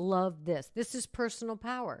I love this. This is personal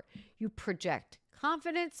power. You project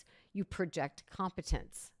confidence, you project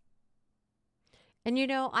competence. And you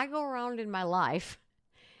know, I go around in my life,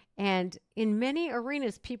 and in many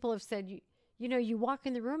arenas, people have said, you know, you walk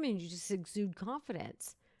in the room and you just exude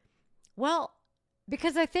confidence. Well,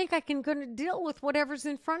 because I think I can going to deal with whatever's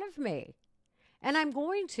in front of me. And I'm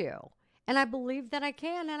going to. And I believe that I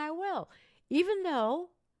can, and I will. Even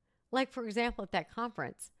though, like for example, at that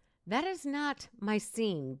conference, that is not my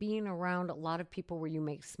scene, being around a lot of people where you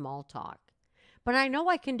make small talk. But I know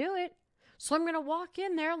I can do it. So I'm going to walk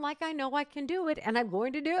in there like I know I can do it, and I'm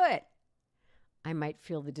going to do it. I might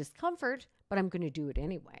feel the discomfort, but I'm going to do it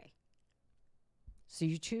anyway. So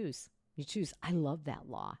you choose. You choose. I love that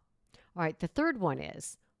law. All right, the third one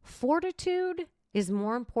is fortitude is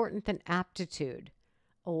more important than aptitude.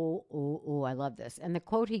 Oh, I love this. And the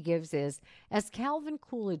quote he gives is, as Calvin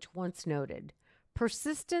Coolidge once noted,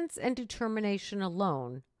 persistence and determination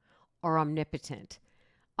alone are omnipotent.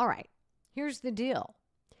 All right, here's the deal.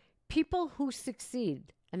 People who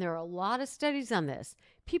succeed, and there are a lot of studies on this,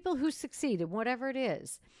 people who succeed in whatever it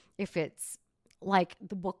is, if it's like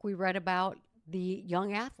the book we read about, the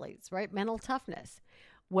young athletes, right? Mental toughness,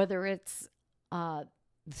 whether it's the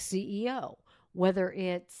CEO, whether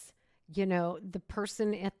it's, you know, the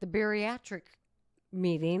person at the bariatric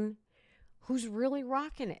meeting who's really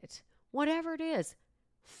rocking it. Whatever it is,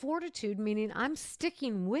 fortitude, meaning I'm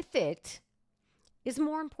sticking with it, is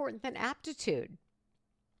more important than aptitude.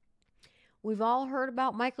 We've all heard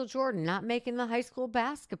about Michael Jordan not making the high school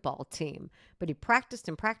basketball team, but he practiced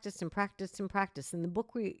and practiced and practiced and practiced. And the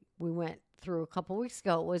book we went through a couple weeks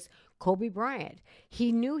ago was Kobe Bryant.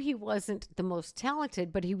 He knew he wasn't the most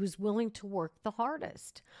talented, but he was willing to work the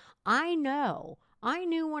hardest. I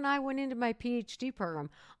knew when I went into my PhD program,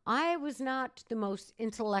 I was not the most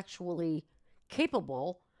intellectually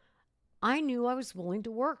capable. I knew I was willing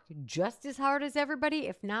to work just as hard as everybody,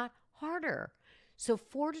 if not harder. So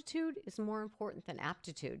fortitude is more important than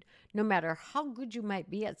aptitude. No matter how good you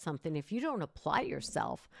might be at something, if you don't apply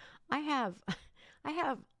yourself, I have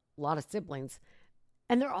a lot of siblings,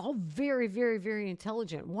 and they're all very, very, very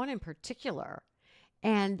intelligent, one in particular.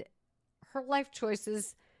 And her life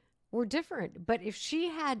choices were different. But if she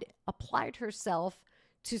had applied herself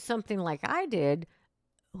to something like I did,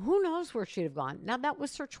 who knows where she'd have gone. Now, that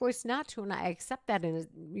was her choice not to, and I accept that. And,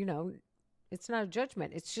 you know, it's not a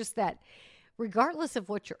judgment. It's just that regardless of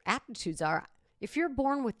what your aptitudes are, if you're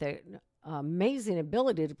born with an amazing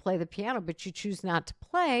ability to play the piano, but you choose not to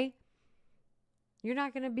play, you're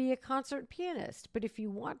not going to be a concert pianist. But if you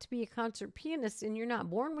want to be a concert pianist and you're not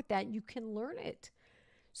born with that, you can learn it.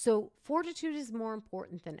 So fortitude is more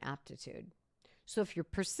important than aptitude. So if you're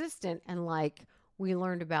persistent, and like we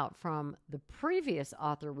learned about from the previous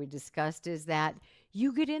author we discussed, is that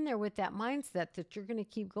you get in there with that mindset that you're going to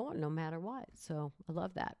keep going no matter what. So I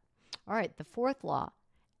love that. All right, the fourth law,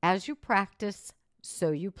 as you practice,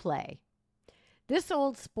 so you play. This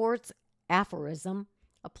old sports aphorism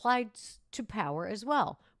applied to power as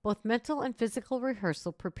well. Both mental and physical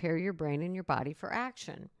rehearsal prepare your brain and your body for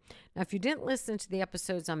action. Now, if you didn't listen to the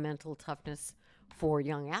episodes on mental toughness for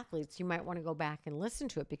young athletes, you might want to go back and listen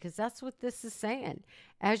to it, because that's what this is saying.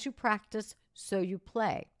 As you practice, so you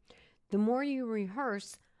play. The more you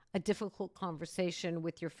rehearse, a difficult conversation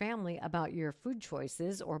with your family about your food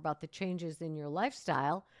choices or about the changes in your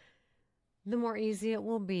lifestyle, the more easy it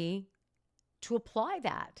will be to apply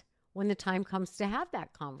that when the time comes to have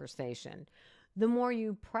that conversation. The more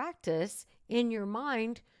you practice in your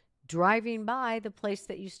mind driving by the place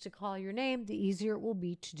that used to call your name, the easier it will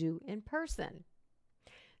be to do in person.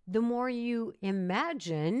 The more you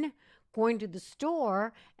imagine going to the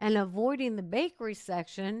store and avoiding the bakery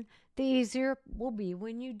section, the easier it will be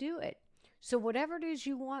when you do it. So whatever it is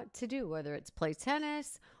you want to do, whether it's play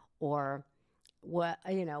tennis or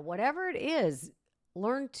whatever it is,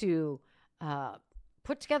 learn to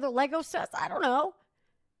put together Lego sets. I don't know.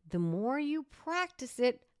 The more you practice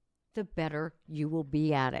it, the better you will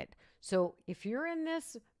be at it. So if you're in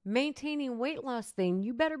this maintaining weight loss thing,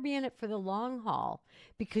 you better be in it for the long haul,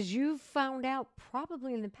 because you've found out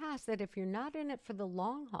probably in the past that if you're not in it for the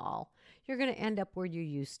long haul, you're going to end up where you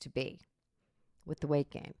used to be with the weight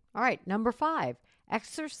gain. All right, number 5,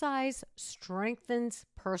 exercise strengthens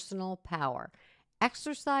personal power.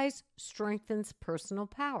 Exercise strengthens personal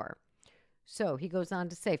power. So he goes on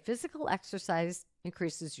to say physical exercise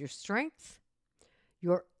increases your strength,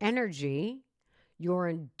 your energy, your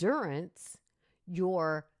endurance,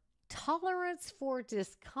 your tolerance for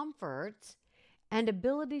discomfort, and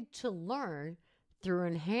ability to learn through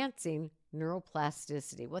enhancing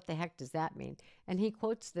neuroplasticity. What the heck does that mean? And he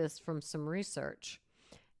quotes this from some research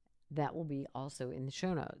that will be also in the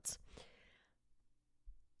show notes.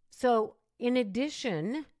 So in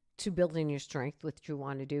addition to building your strength, which you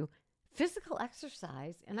want to do, physical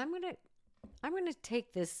exercise, and I'm going to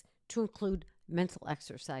take this to include mental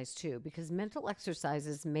exercise too, because mental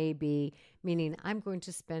exercises may be meaning I'm going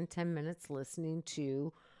to spend 10 minutes listening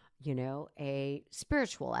to, a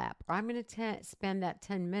spiritual app, or I'm going to spend that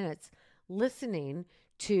 10 minutes listening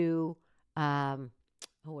to,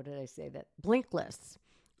 blink lists,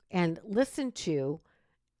 and listen to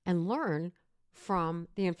and learn from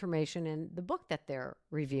the information in the book that they're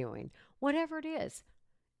reviewing. Whatever it is,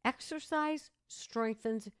 exercise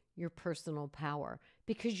strengthens your personal power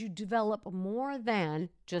because you develop more than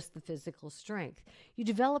just the physical strength. You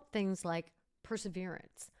develop things like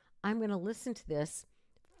perseverance. I'm going to listen to this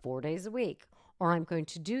 4 days a week, or I'm going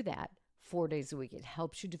to do that 4 days a week. It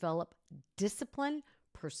helps you develop discipline,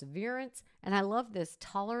 perseverance, and I love this,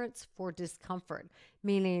 tolerance for discomfort,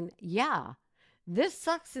 meaning, this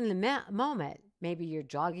sucks in the moment. Maybe you're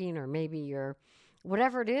jogging, or maybe you're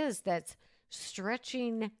whatever it is that's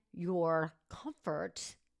stretching your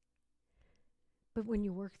comfort. But when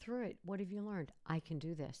you work through it, what have you learned? I can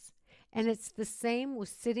do this. And it's the same with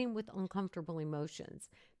sitting with uncomfortable emotions,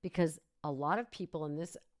 because a lot of people, and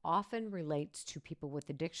this often relates to people with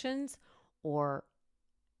addictions or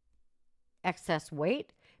excess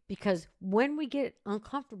weight, because when we get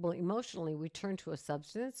uncomfortable emotionally, we turn to a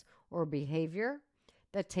substance or a behavior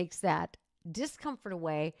that takes that discomfort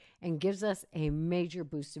away and gives us a major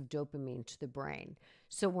boost of dopamine to the brain.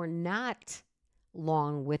 So we're not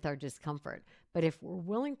long with our discomfort. But if we're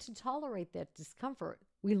willing to tolerate that discomfort,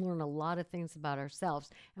 we learn a lot of things about ourselves,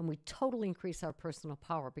 and we totally increase our personal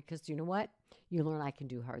power, because you know what? You learn I can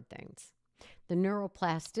do hard things. The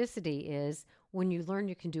neuroplasticity is when you learn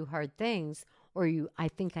you can do hard things, or I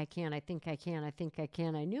think I can, I think I can, I think I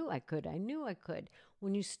can, I knew I could, I knew I could.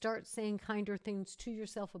 When you start saying kinder things to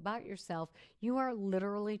yourself about yourself, you are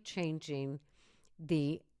literally changing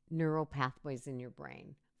the neural pathways in your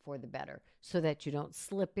brain for the better, so that you don't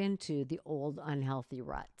slip into the old unhealthy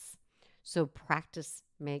ruts. So practice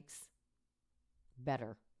makes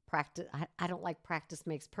better. Practice. I don't like practice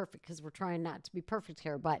makes perfect, because we're trying not to be perfect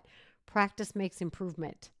here, but practice makes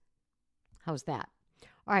improvement. How's that?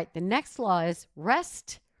 All right, the next law is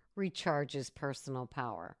rest recharges personal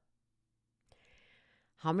power.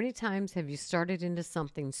 How many times have you started into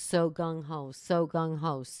something so gung-ho, so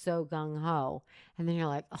gung-ho, so gung-ho, and then you're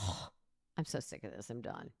like, oh, I'm so sick of this, I'm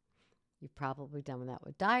done. You've probably done that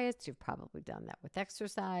with diets. You've probably done that with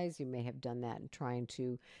exercise. You may have done that in trying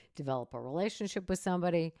to develop a relationship with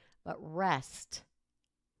somebody. But rest,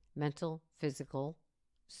 mental, physical,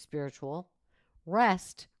 spiritual,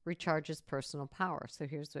 rest recharges personal power. So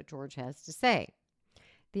here's what George has to say.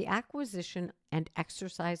 The acquisition and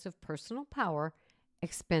exercise of personal power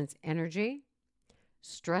expends energy,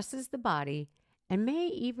 stresses the body, and may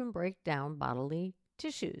even break down bodily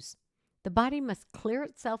tissues. The body must clear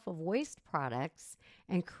itself of waste products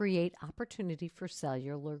and create opportunity for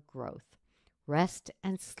cellular growth. Rest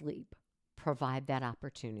and sleep provide that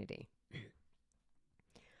opportunity.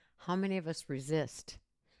 How many of us resist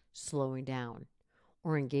slowing down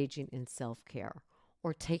or engaging in self-care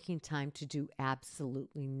or taking time to do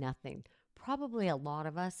absolutely nothing, probably a lot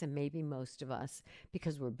of us and maybe most of us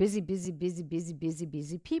because we're busy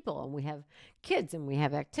people. And we have kids and we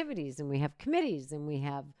have activities and we have committees and we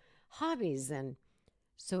have hobbies. And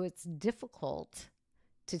so it's difficult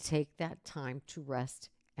to take that time to rest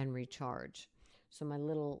and recharge. So my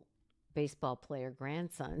little baseball player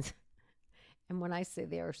grandsons, and when I say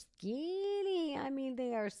they are skinny, I mean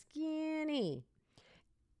they are skinny.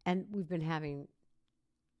 And we've been having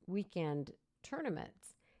weekend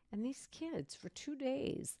tournaments. And these kids for 2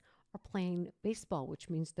 days are playing baseball, which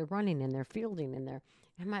means they're running and they're fielding and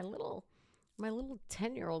my little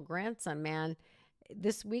 10-year-old grandson, man,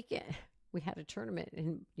 this weekend we had a tournament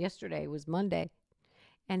and yesterday was Monday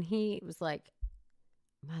and he was like,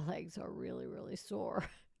 my legs are really, really sore.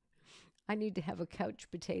 I need to have a couch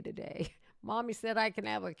potato day. Mommy said I can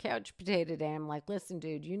have a couch potato day. I'm like, listen,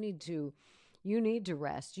 dude, you need to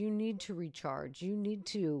rest. You need to recharge. You need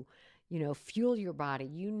to, fuel your body.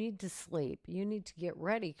 You need to sleep. You need to get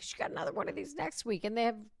ready because you got another one of these next week and they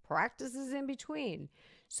have practices in between.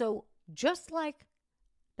 So just like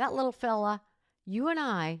that little fella, you and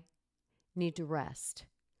I need to rest.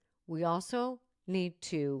 We also need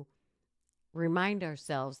to remind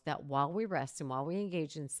ourselves that while we rest and while we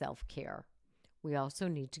engage in self-care, we also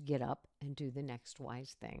need to get up and do the next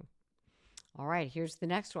wise thing. All right, here's the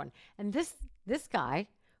next one. And this guy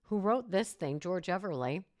who wrote this thing, George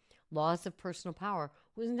Everly, Laws of Personal Power,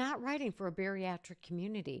 was not writing for a bariatric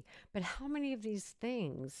community. But how many of these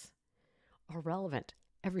things are relevant?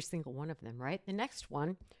 Every single one of them, right? The next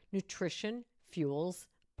one, nutrition fuels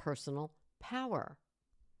personal power.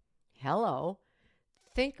 Hello.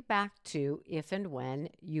 Think back to if and when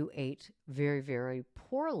you ate very, very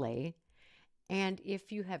poorly. And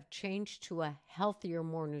if you have changed to a healthier,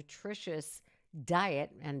 more nutritious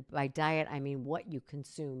diet, and by diet, I mean what you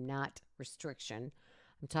consume, not restriction.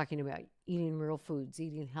 I'm talking about eating real foods,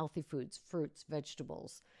 eating healthy foods, fruits,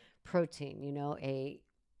 vegetables, protein, a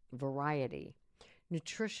variety.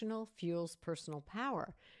 Nutritional fuels personal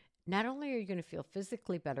power. Not only are you going to feel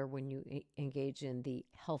physically better when you engage in the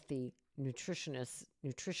healthy, nutritious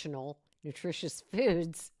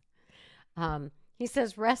foods, he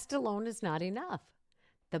says rest alone is not enough.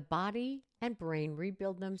 The body and brain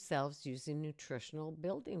rebuild themselves using nutritional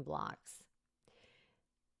building blocks.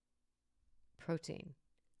 Protein,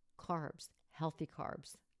 carbs, healthy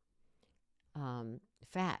carbs,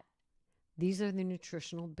 fat. These are the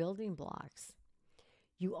nutritional building blocks.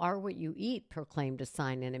 You are what you eat, proclaimed a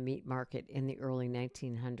sign in a meat market in the early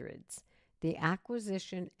 1900s. The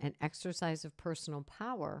acquisition and exercise of personal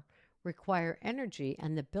power require energy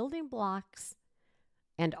and the building blocks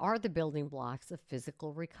are the building blocks of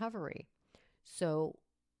physical recovery. So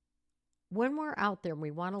when we're out there and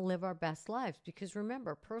we want to live our best lives, because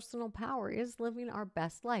remember, personal power is living our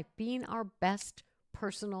best life, being our best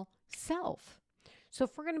personal self. So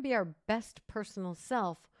if we're going to be our best personal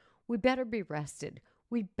self, we better be rested.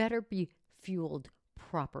 We better be fueled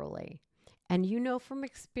properly. And you know from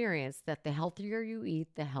experience that the healthier you eat,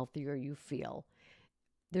 the healthier you feel.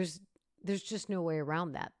 There's just no way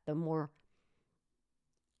around that. The more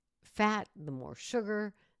fat, the more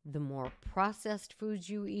sugar, the more processed foods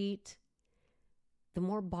you eat, the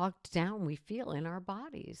more bogged down we feel in our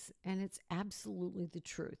bodies. And it's absolutely the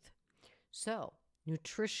truth. So,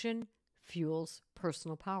 nutrition fuels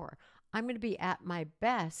personal power. I'm going to be at my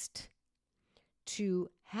best to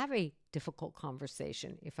have a difficult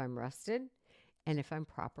conversation if I'm rested and if I'm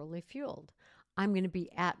properly fueled. I'm going to be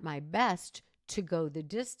at my best to go the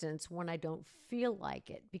distance when I don't feel like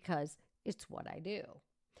it because it's what I do.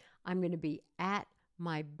 I'm going to be at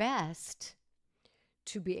my best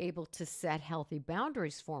to be able to set healthy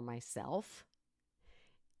boundaries for myself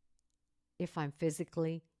if I'm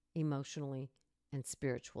physically, emotionally, and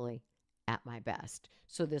spiritually at my best.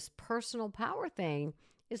 So this personal power thing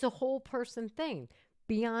is a whole person thing.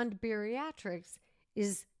 Beyond bariatrics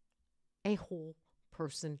is a whole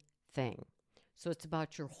person thing. So it's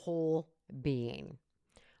about your whole being.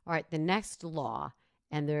 All right, the next law,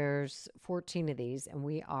 and there's 14 of these, and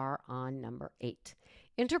we are on number 8.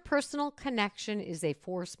 Interpersonal connection is a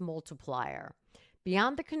force multiplier.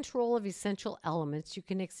 Beyond the control of essential elements, you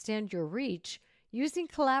can extend your reach using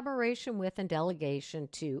collaboration with and delegation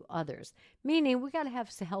to others. Meaning we got to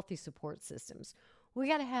have healthy support systems. We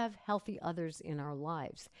got to have healthy others in our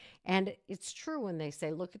lives. And it's true when they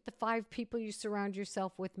say, look at the 5 people you surround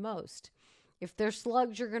yourself with most. If they're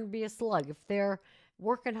slugs, you're going to be a slug. If they're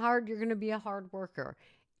working hard, you're going to be a hard worker.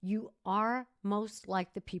 You are most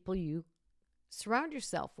like the people you surround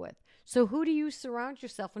yourself with. So who do you surround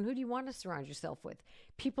yourself and who do you want to surround yourself with?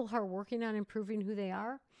 People who are working on improving who they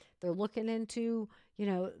are. They're looking into,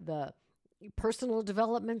 the personal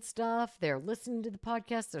development stuff. They're listening to the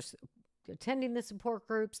podcast. They're attending the support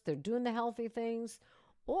groups. They're doing the healthy things.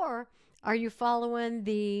 Or are you following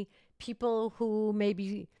the people who may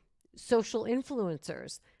be social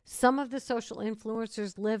influencers? Some of the social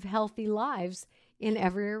influencers live healthy lives in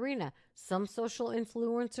every arena. Some social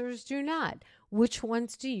influencers do not. Which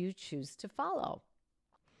ones do you choose to follow?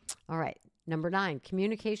 All right. Number 9,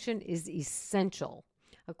 communication is essential.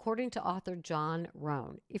 According to author John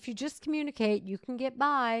Rohn, if you just communicate, you can get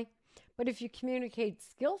by. But if you communicate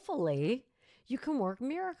skillfully, you can work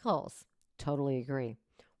miracles. Totally agree.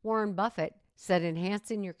 Warren Buffett said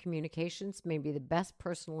enhancing your communications may be the best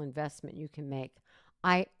personal investment you can make.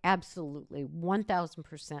 I absolutely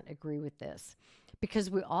 1000% agree with this, because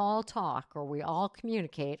we all talk or we all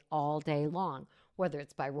communicate all day long, whether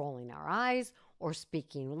it's by rolling our eyes or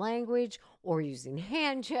speaking language or using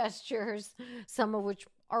hand gestures, some of which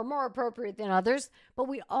are more appropriate than others, but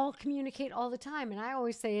we all communicate all the time. And I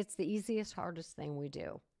always say it's the easiest, hardest thing we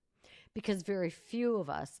do, because very few of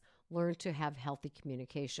us learn to have healthy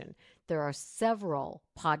communication. There are several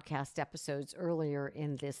podcast episodes earlier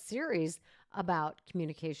in this series about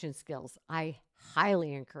communication skills. I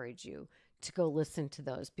highly encourage you to go listen to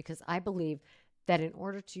those, because I believe that in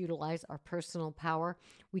order to utilize our personal power,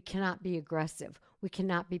 we cannot be aggressive. We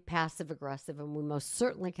cannot be passive aggressive, and we most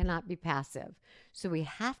certainly cannot be passive. So we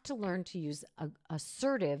have to learn to use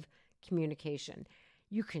assertive communication.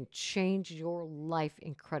 You can change your life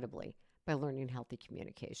incredibly by learning healthy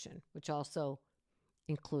communication, which also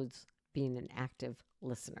includes being an active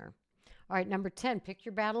listener. All right, number 10, pick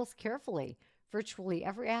your battles carefully. Virtually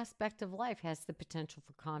every aspect of life has the potential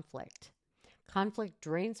for conflict. Conflict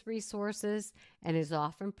drains resources and is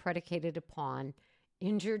often predicated upon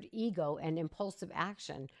injured ego and impulsive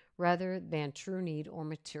action rather than true need or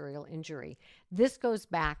material injury. This goes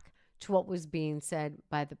back to what was being said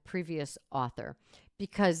by the previous author,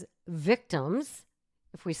 because victims,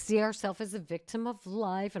 if we see ourselves as a victim of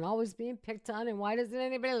life and always being picked on, and why doesn't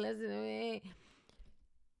anybody listen to me?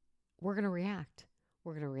 We're going to react.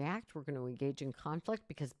 We're going to react. We're going to engage in conflict,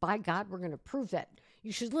 because by God, we're going to prove that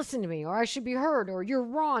you should listen to me, or I should be heard, or you're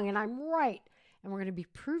wrong and I'm right. And we're going to be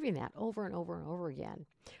proving that over and over and over again.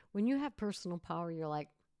 When you have personal power, you're like,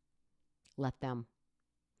 let them.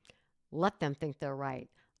 Let them think they're right.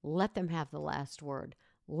 Let them have the last word.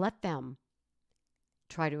 Let them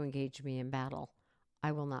try to engage me in battle.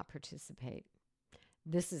 I will not participate.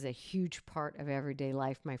 This is a huge part of everyday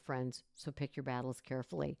life, my friends, so pick your battles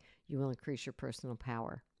carefully. You will increase your personal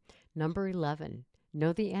power. Number 11,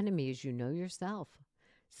 know the enemy as you know yourself.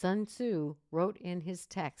 Sun Tzu wrote in his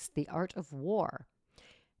text, The Art of War.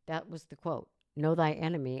 That was the quote, know thy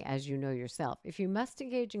enemy as you know yourself. If you must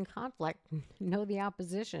engage in conflict, know the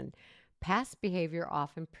opposition. Past behavior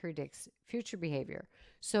often predicts future behavior.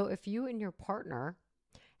 So if you and your partner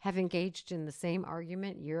have engaged in the same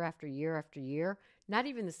argument year after year after year, not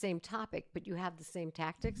even the same topic, but you have the same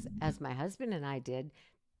tactics as my husband and I did,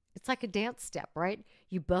 it's like a dance step, right?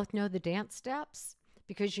 You both know the dance steps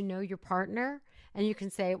because you know your partner, and you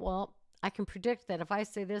can say, well, I can predict that if I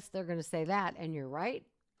say this, they're going to say that, and you're right.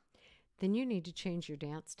 Then you need to change your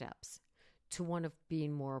dance steps to one of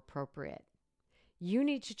being more appropriate. You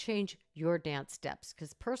need to change your dance steps,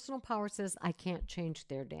 because personal power says I can't change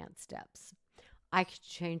their dance steps. I can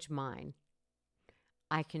change mine.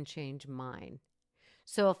 I can change mine.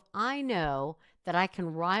 So if I know that I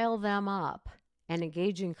can rile them up and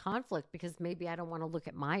engage in conflict because maybe I don't want to look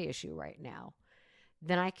at my issue right now,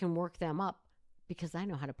 then I can work them up because I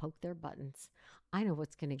know how to poke their buttons. I know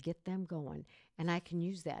what's going to get them going, and I can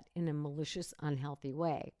use that in a malicious, unhealthy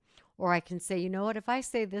way. Or I can say, you know what, if I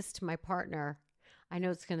say this to my partner, I know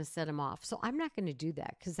it's going to set him off. So I'm not going to do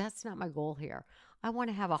that, because that's not my goal here. I want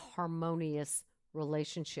to have a harmonious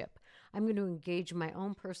relationship. I'm going to engage my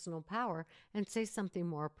own personal power and say something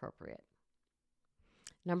more appropriate.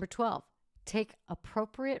 Number 12, take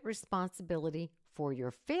appropriate responsibility for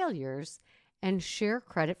your failures and share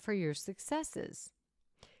credit for your successes.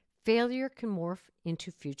 Failure can morph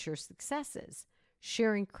into future successes.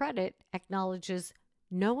 Sharing credit acknowledges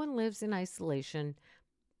no one lives in isolation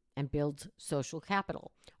and builds social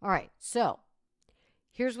capital. All right, so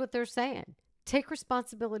here's what they're saying. Take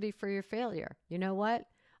responsibility for your failure. You know what?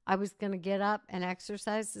 I was going to get up and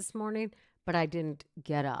exercise this morning, but I didn't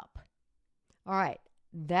get up. All right,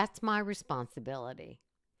 that's my responsibility.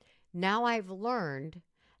 Now I've learned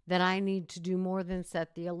that I need to do more than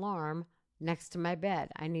set the alarm next to my bed.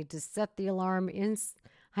 I need to set the alarm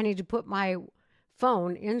I need to put my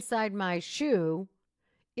phone inside my shoe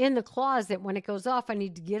in the closet. When it goes off, I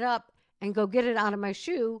need to get up and go get it out of my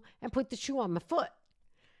shoe and put the shoe on my foot.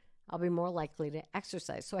 I'll be more likely to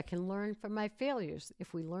exercise. So I can learn from my failures.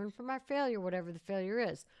 If we learn from our failure, whatever the failure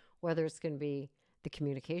is, whether it's going to be the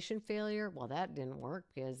communication failure, well, that didn't work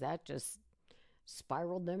because that just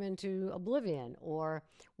spiraled them into oblivion, or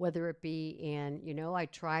whether it be in, I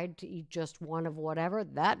tried to eat just one of whatever,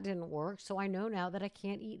 that didn't work. So I know now that I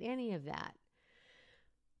can't eat any of that.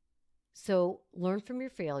 So learn from your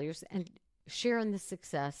failures and share in the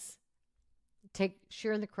success.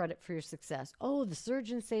 Share in the credit for your success. Oh, the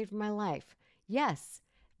surgeon saved my life. Yes,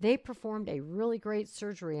 they performed a really great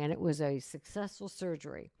surgery and it was a successful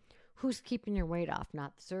surgery. Who's keeping your weight off?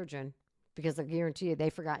 Not the surgeon, because I guarantee you they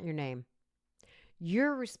forgot your name.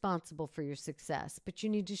 You're responsible for your success, but you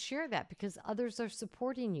need to share that because others are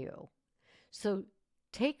supporting you. So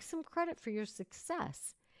take some credit for your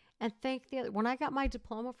success and thank the other. When I got my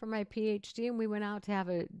diploma for my PhD and we went out to have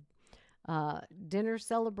a dinner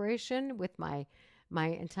celebration with my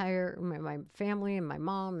entire my family and my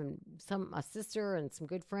mom and a sister and some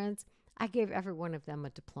good friends, I gave every one of them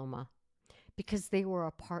a diploma because they were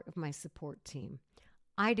a part of my support team.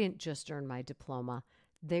 I didn't just earn my diploma.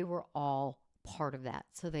 They were all part of that.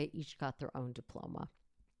 So they each got their own diploma.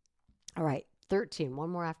 All right, 13,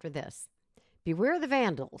 one more after this. Beware the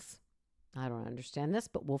vandals. I don't understand this,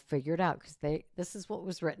 but we'll figure it out because this is what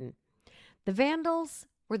was written. The Vandals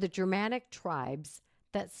were the Germanic tribes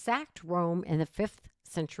that sacked Rome in the 5th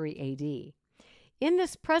century AD. In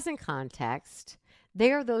this present context,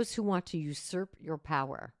 they are those who want to usurp your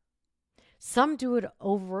power. Some do it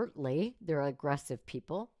overtly. They're aggressive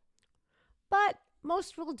people. But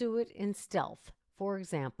most will do it in stealth. For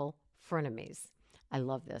example, frenemies. I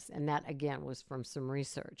love this. And that, again, was from some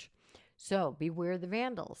research. So beware the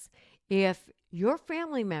vandals. If your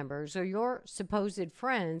family members or your supposed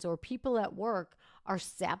friends or people at work are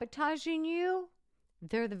sabotaging you,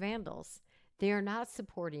 they're the vandals. They are not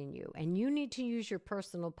supporting you. And you need to use your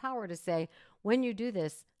personal power to say, when you do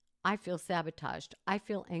this, I feel sabotaged. I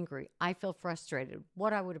feel angry. I feel frustrated.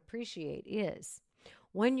 What I would appreciate is,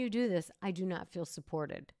 when you do this, I do not feel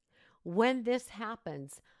supported. When this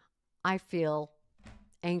happens, I feel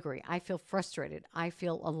angry. I feel frustrated. I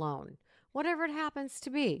feel alone. Whatever it happens to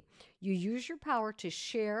be, you use your power to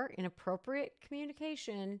share in appropriate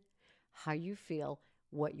communication how you feel,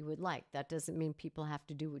 what you would like. That doesn't mean people have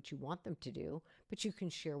to do what you want them to do, but you can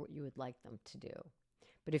share what you would like them to do.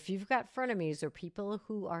 But if you've got frenemies or people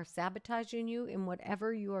who are sabotaging you in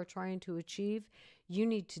whatever you are trying to achieve, you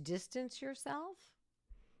need to distance yourself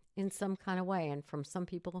in some kind of way. And from some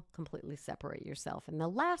people, completely separate yourself. And the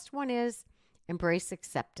last one is embrace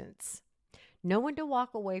acceptance. Know when to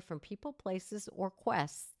walk away from people, places, or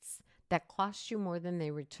quests that cost you more than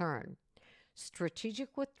they return.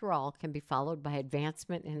 Strategic withdrawal can be followed by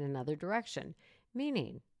advancement in another direction,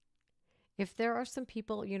 meaning if there are some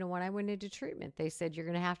people, when I went into treatment, they said you're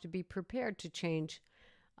going to have to be prepared to change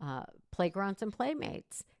playgrounds and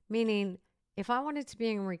playmates, meaning if I wanted to be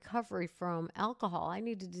in recovery from alcohol, I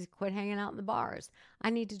needed to quit hanging out in the bars. I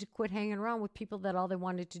needed to quit hanging around with people that all they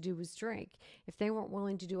wanted to do was drink. If they weren't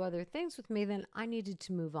willing to do other things with me, then I needed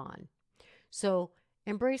to move on. So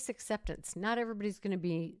embrace acceptance. Not everybody's going to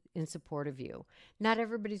be in support of you. Not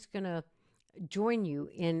everybody's going to join you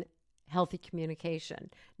in healthy communication.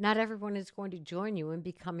 Not everyone is going to join you in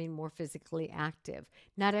becoming more physically active.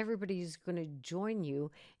 Not everybody is going to join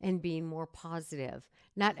you in being more positive.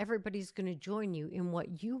 Not everybody's going to join you in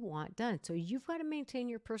what you want done. So you've got to maintain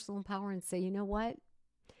your personal power and say, you know what?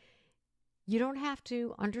 You don't have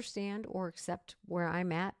to understand or accept where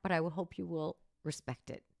I'm at, but I will hope you will respect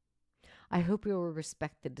it. I hope you will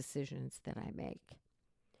respect the decisions that I make.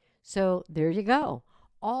 So there you go.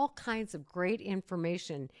 All kinds of great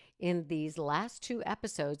information in these last 2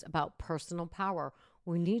 episodes about personal power.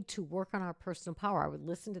 We need to work on our personal power. I would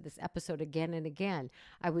listen to this episode again and again.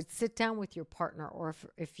 I would sit down with your partner, or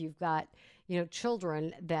if you've got,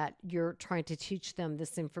 children that you're trying to teach them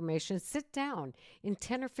this information, sit down in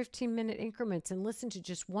 10 or 15 minute increments and listen to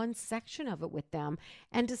just one section of it with them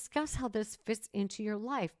and discuss how this fits into your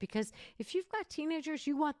life. Because if you've got teenagers,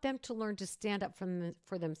 you want them to learn to stand up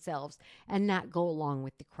for themselves and not go along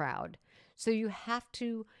with the crowd. So you have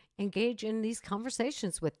to engage in these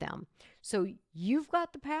conversations with them. So you've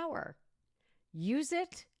got the power. Use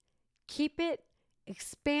it, keep it,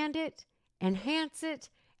 expand it, enhance it,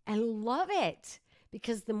 and love it.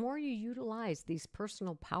 Because the more you utilize these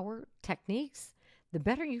personal power techniques, the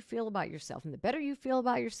better you feel about yourself. And the better you feel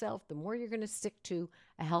about yourself, the more you're going to stick to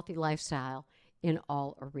a healthy lifestyle in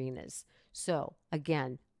all arenas. So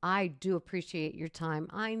again, I do appreciate your time.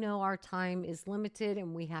 I know our time is limited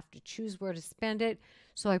and we have to choose where to spend it.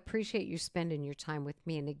 So I appreciate you spending your time with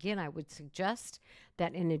me. And again, I would suggest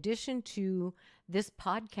that in addition to this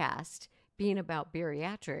podcast being about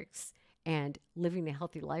bariatrics and living a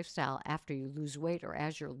healthy lifestyle after you lose weight or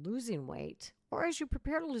as you're losing weight or as you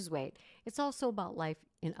prepare to lose weight, it's also about life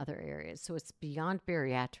in other areas. So it's beyond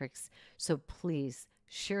bariatrics. So please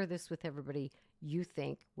share this with everybody you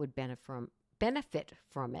think would benefit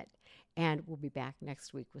from it. And we'll be back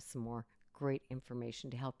next week with some more great information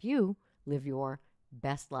to help you live your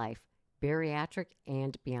best life, bariatric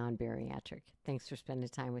and beyond bariatric. Thanks for spending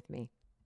time with me.